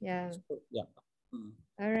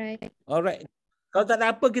 Alright. Kalau tak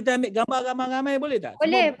ada apa, kita ambil gambar ramai boleh tak?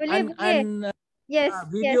 Boleh. Yes.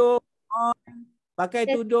 Video on,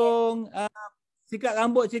 pakai tudung, sikat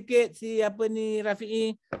rambut sikit si apa ni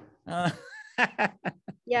Rafi'i.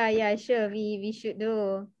 Sure, we should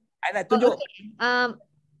do. I nak tunjuk.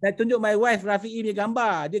 Nak tunjuk my wife Rafi'i punya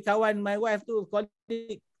gambar. Dia kawan my wife tu,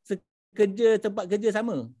 colleague kerja, tempat kerja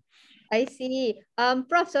sama. I see.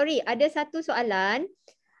 Prof, sorry, ada satu soalan.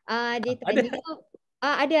 Dia tanya,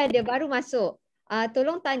 ada baru masuk.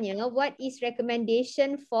 Tolong tanya, what is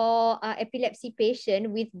recommendation for epilepsy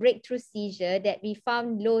patient with breakthrough seizure that we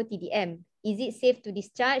found low TDM? Is it safe to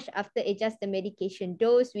discharge after adjust the medication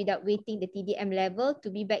dose without waiting the TDM level to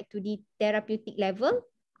be back to the therapeutic level?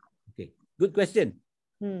 Okay, good question.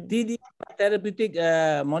 TDM therapeutic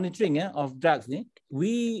monitoring of drugs ni,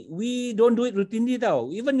 we don't do it routinely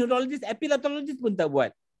tau. Even neurologists, epileptologists pun tak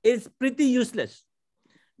buat. It's pretty useless.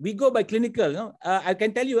 We go by clinical. I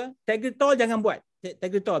can tell you, Tegretol jangan buat.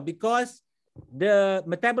 Tegretol, because the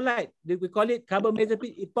metabolite, we call it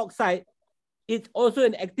carbamazepine epoxide, it's also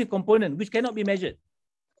an active component which cannot be measured.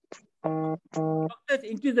 Doctors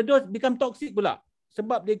increase the dose, become toxic pula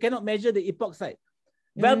sebab they cannot measure the epoxide.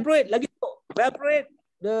 Valproate lagi tu. Valproate,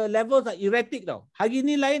 the levels are erratic tau. Hari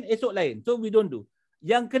ni lain, esok lain. So we don't do.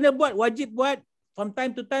 Yang kena buat, wajib buat from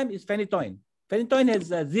time to time is phenytoin. Phenytoin has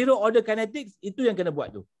zero order kinetics. Itu yang kena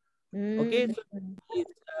buat tu. Okay, so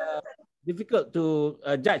it's difficult to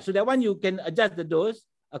judge. So that one you can adjust the dose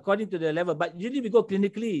according to the level. But usually we go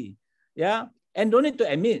clinically. Yeah, and don't need to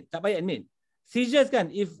admit. Tak payah admit. Seizures kan,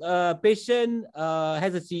 if a patient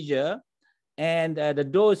has a seizure and the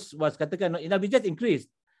dose was katakan not enough, we just increase.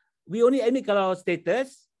 We only admit kalau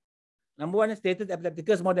status, number one status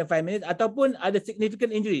epilepticus more than 5 minutes ataupun ada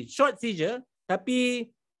significant injury, short seizure tapi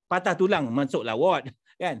patah tulang masuklah ward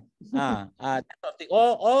kan.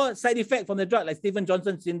 Or side effect from the drug like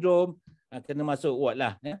Stevens-Johnson syndrome, kena masuk ward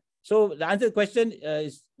lah. Yeah? So the answer to the question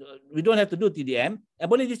is we don't have to do TDM.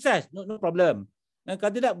 Boleh discharge, no problem.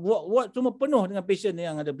 Kalau tidak, ward semua penuh dengan patient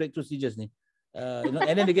yang ada breakthrough seizures ni. And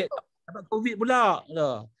then they get dapat COVID pula.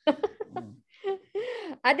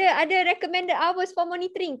 Ada recommended hours for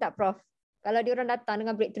monitoring tak, Prof? Kalau diorang datang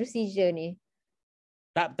dengan breakthrough seizure ni.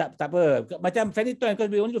 Tak apa. Macam phenytoin,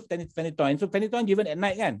 because we only do phenytoin. So phenytoin given at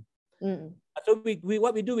night kan. So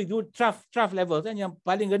what we do trough levels kan, yang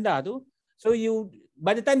paling rendah tu. So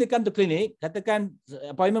by the time they come to clinic, katakan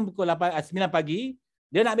appointment pukul 9 pagi,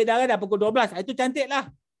 dia nak ambil darah dah pukul 12. Itu cantik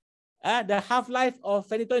lah. The half-life of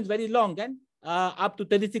phenytoin is very long kan. Up to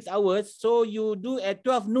 36 hours. So you do at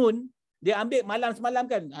 12 noon, dia ambil malam semalam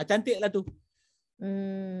kan. Cantik lah tu.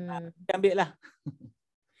 Dia ambil lah.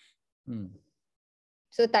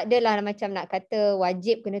 So tak adalah macam nak kata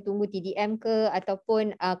wajib kena tunggu TDM ke,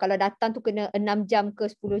 ataupun kalau datang tu kena 6 jam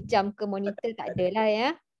ke 10 jam ke monitor, tak adalah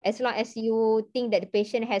ya. As long as you think that the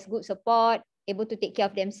patient has good support, able to take care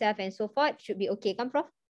of themselves and so forth, should be okay kan, Prof?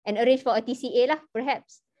 And arrange for a TCA lah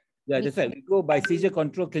perhaps. Yeah, that's right. We go by seizure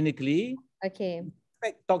control clinically. Okay.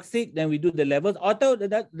 Toxic, then we do the levels. Atau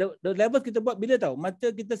the levels kita buat bila tahu? Masa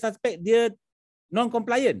kita suspect dia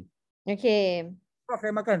non-compliant. Okay. Prof saya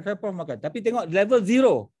makan. Tapi tengok level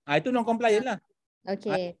 0. Itu non-compliant lah.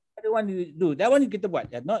 Okay. Ada one you do. That one kita buat.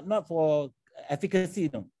 Not for efficacy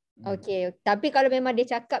no. Okay. Tapi kalau memang dia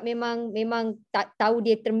cakap memang tak tahu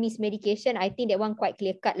dia termiss medication, I think that one quite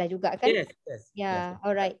clear cut lah juga kan? Yes. Yeah. Yes.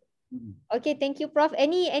 Alright. Okay, thank you, Prof.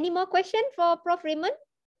 Any more question for Prof Raymond?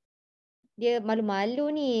 Dia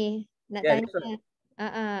malu-malu ni nak tanya.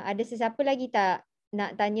 Ada sesiapa lagi tak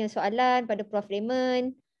nak tanya soalan pada Prof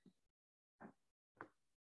Raymond?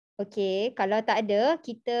 Okay, kalau tak ada,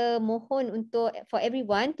 kita mohon untuk for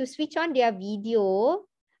everyone to switch on their video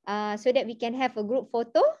so that we can have a group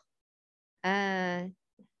photo.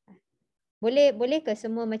 Boleh ke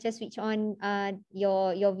semua macam switch on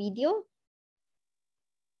your video?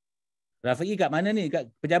 Rafi kat mana ni? Kat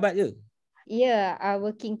pejabat ke? Yeah,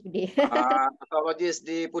 working today. Pathologist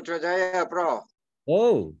di Putrajaya, Prof.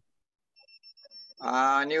 Oh.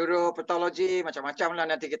 Neuropatology macam-macam lah,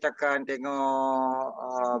 nanti kita akan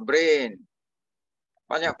tengok brain.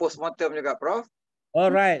 Banyak postmortem juga, Prof.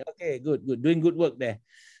 Alright, okay, good. Doing good work there.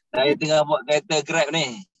 Saya tengah buat kereta Grab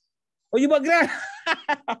ni. Oh, you buat Grab?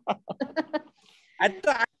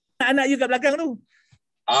 Atau anak you kat belakang tu?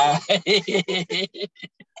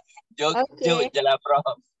 Joke je lah,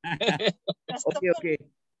 Prof. Okay.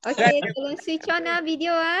 Okay, tolong switch on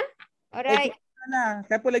video Alright.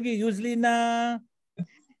 Siapa lagi? Yuzlina,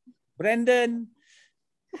 Brandon,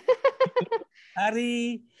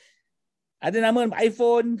 Hari, ada nama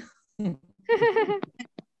iPhone.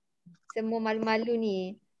 Semua malu-malu ni.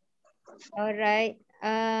 Alright.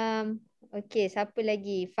 Okay, siapa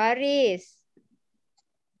lagi? Faris,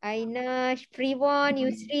 Aina, Priwon,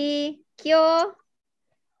 Yusri, Kyo.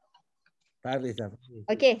 Faris.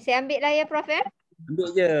 Okay, saya ambil lah ya, Prof ya. Ambil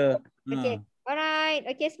je. Okay. Alright.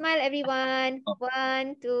 Okay, smile everyone.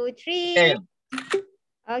 1, 2, 3.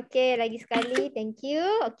 Okay, lagi sekali. Thank you.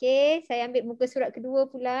 Okay, saya ambil muka surat kedua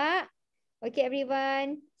pula. Okay,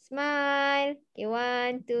 everyone. Smile. Okay,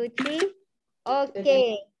 1, 2, 3.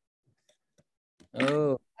 Okay.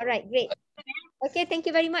 Oh. Alright, great. Okay, thank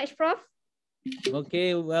you very much, Prof.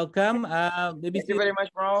 Okay, welcome. Thank you very much,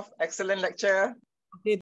 Prof. Excellent lecture. Okay.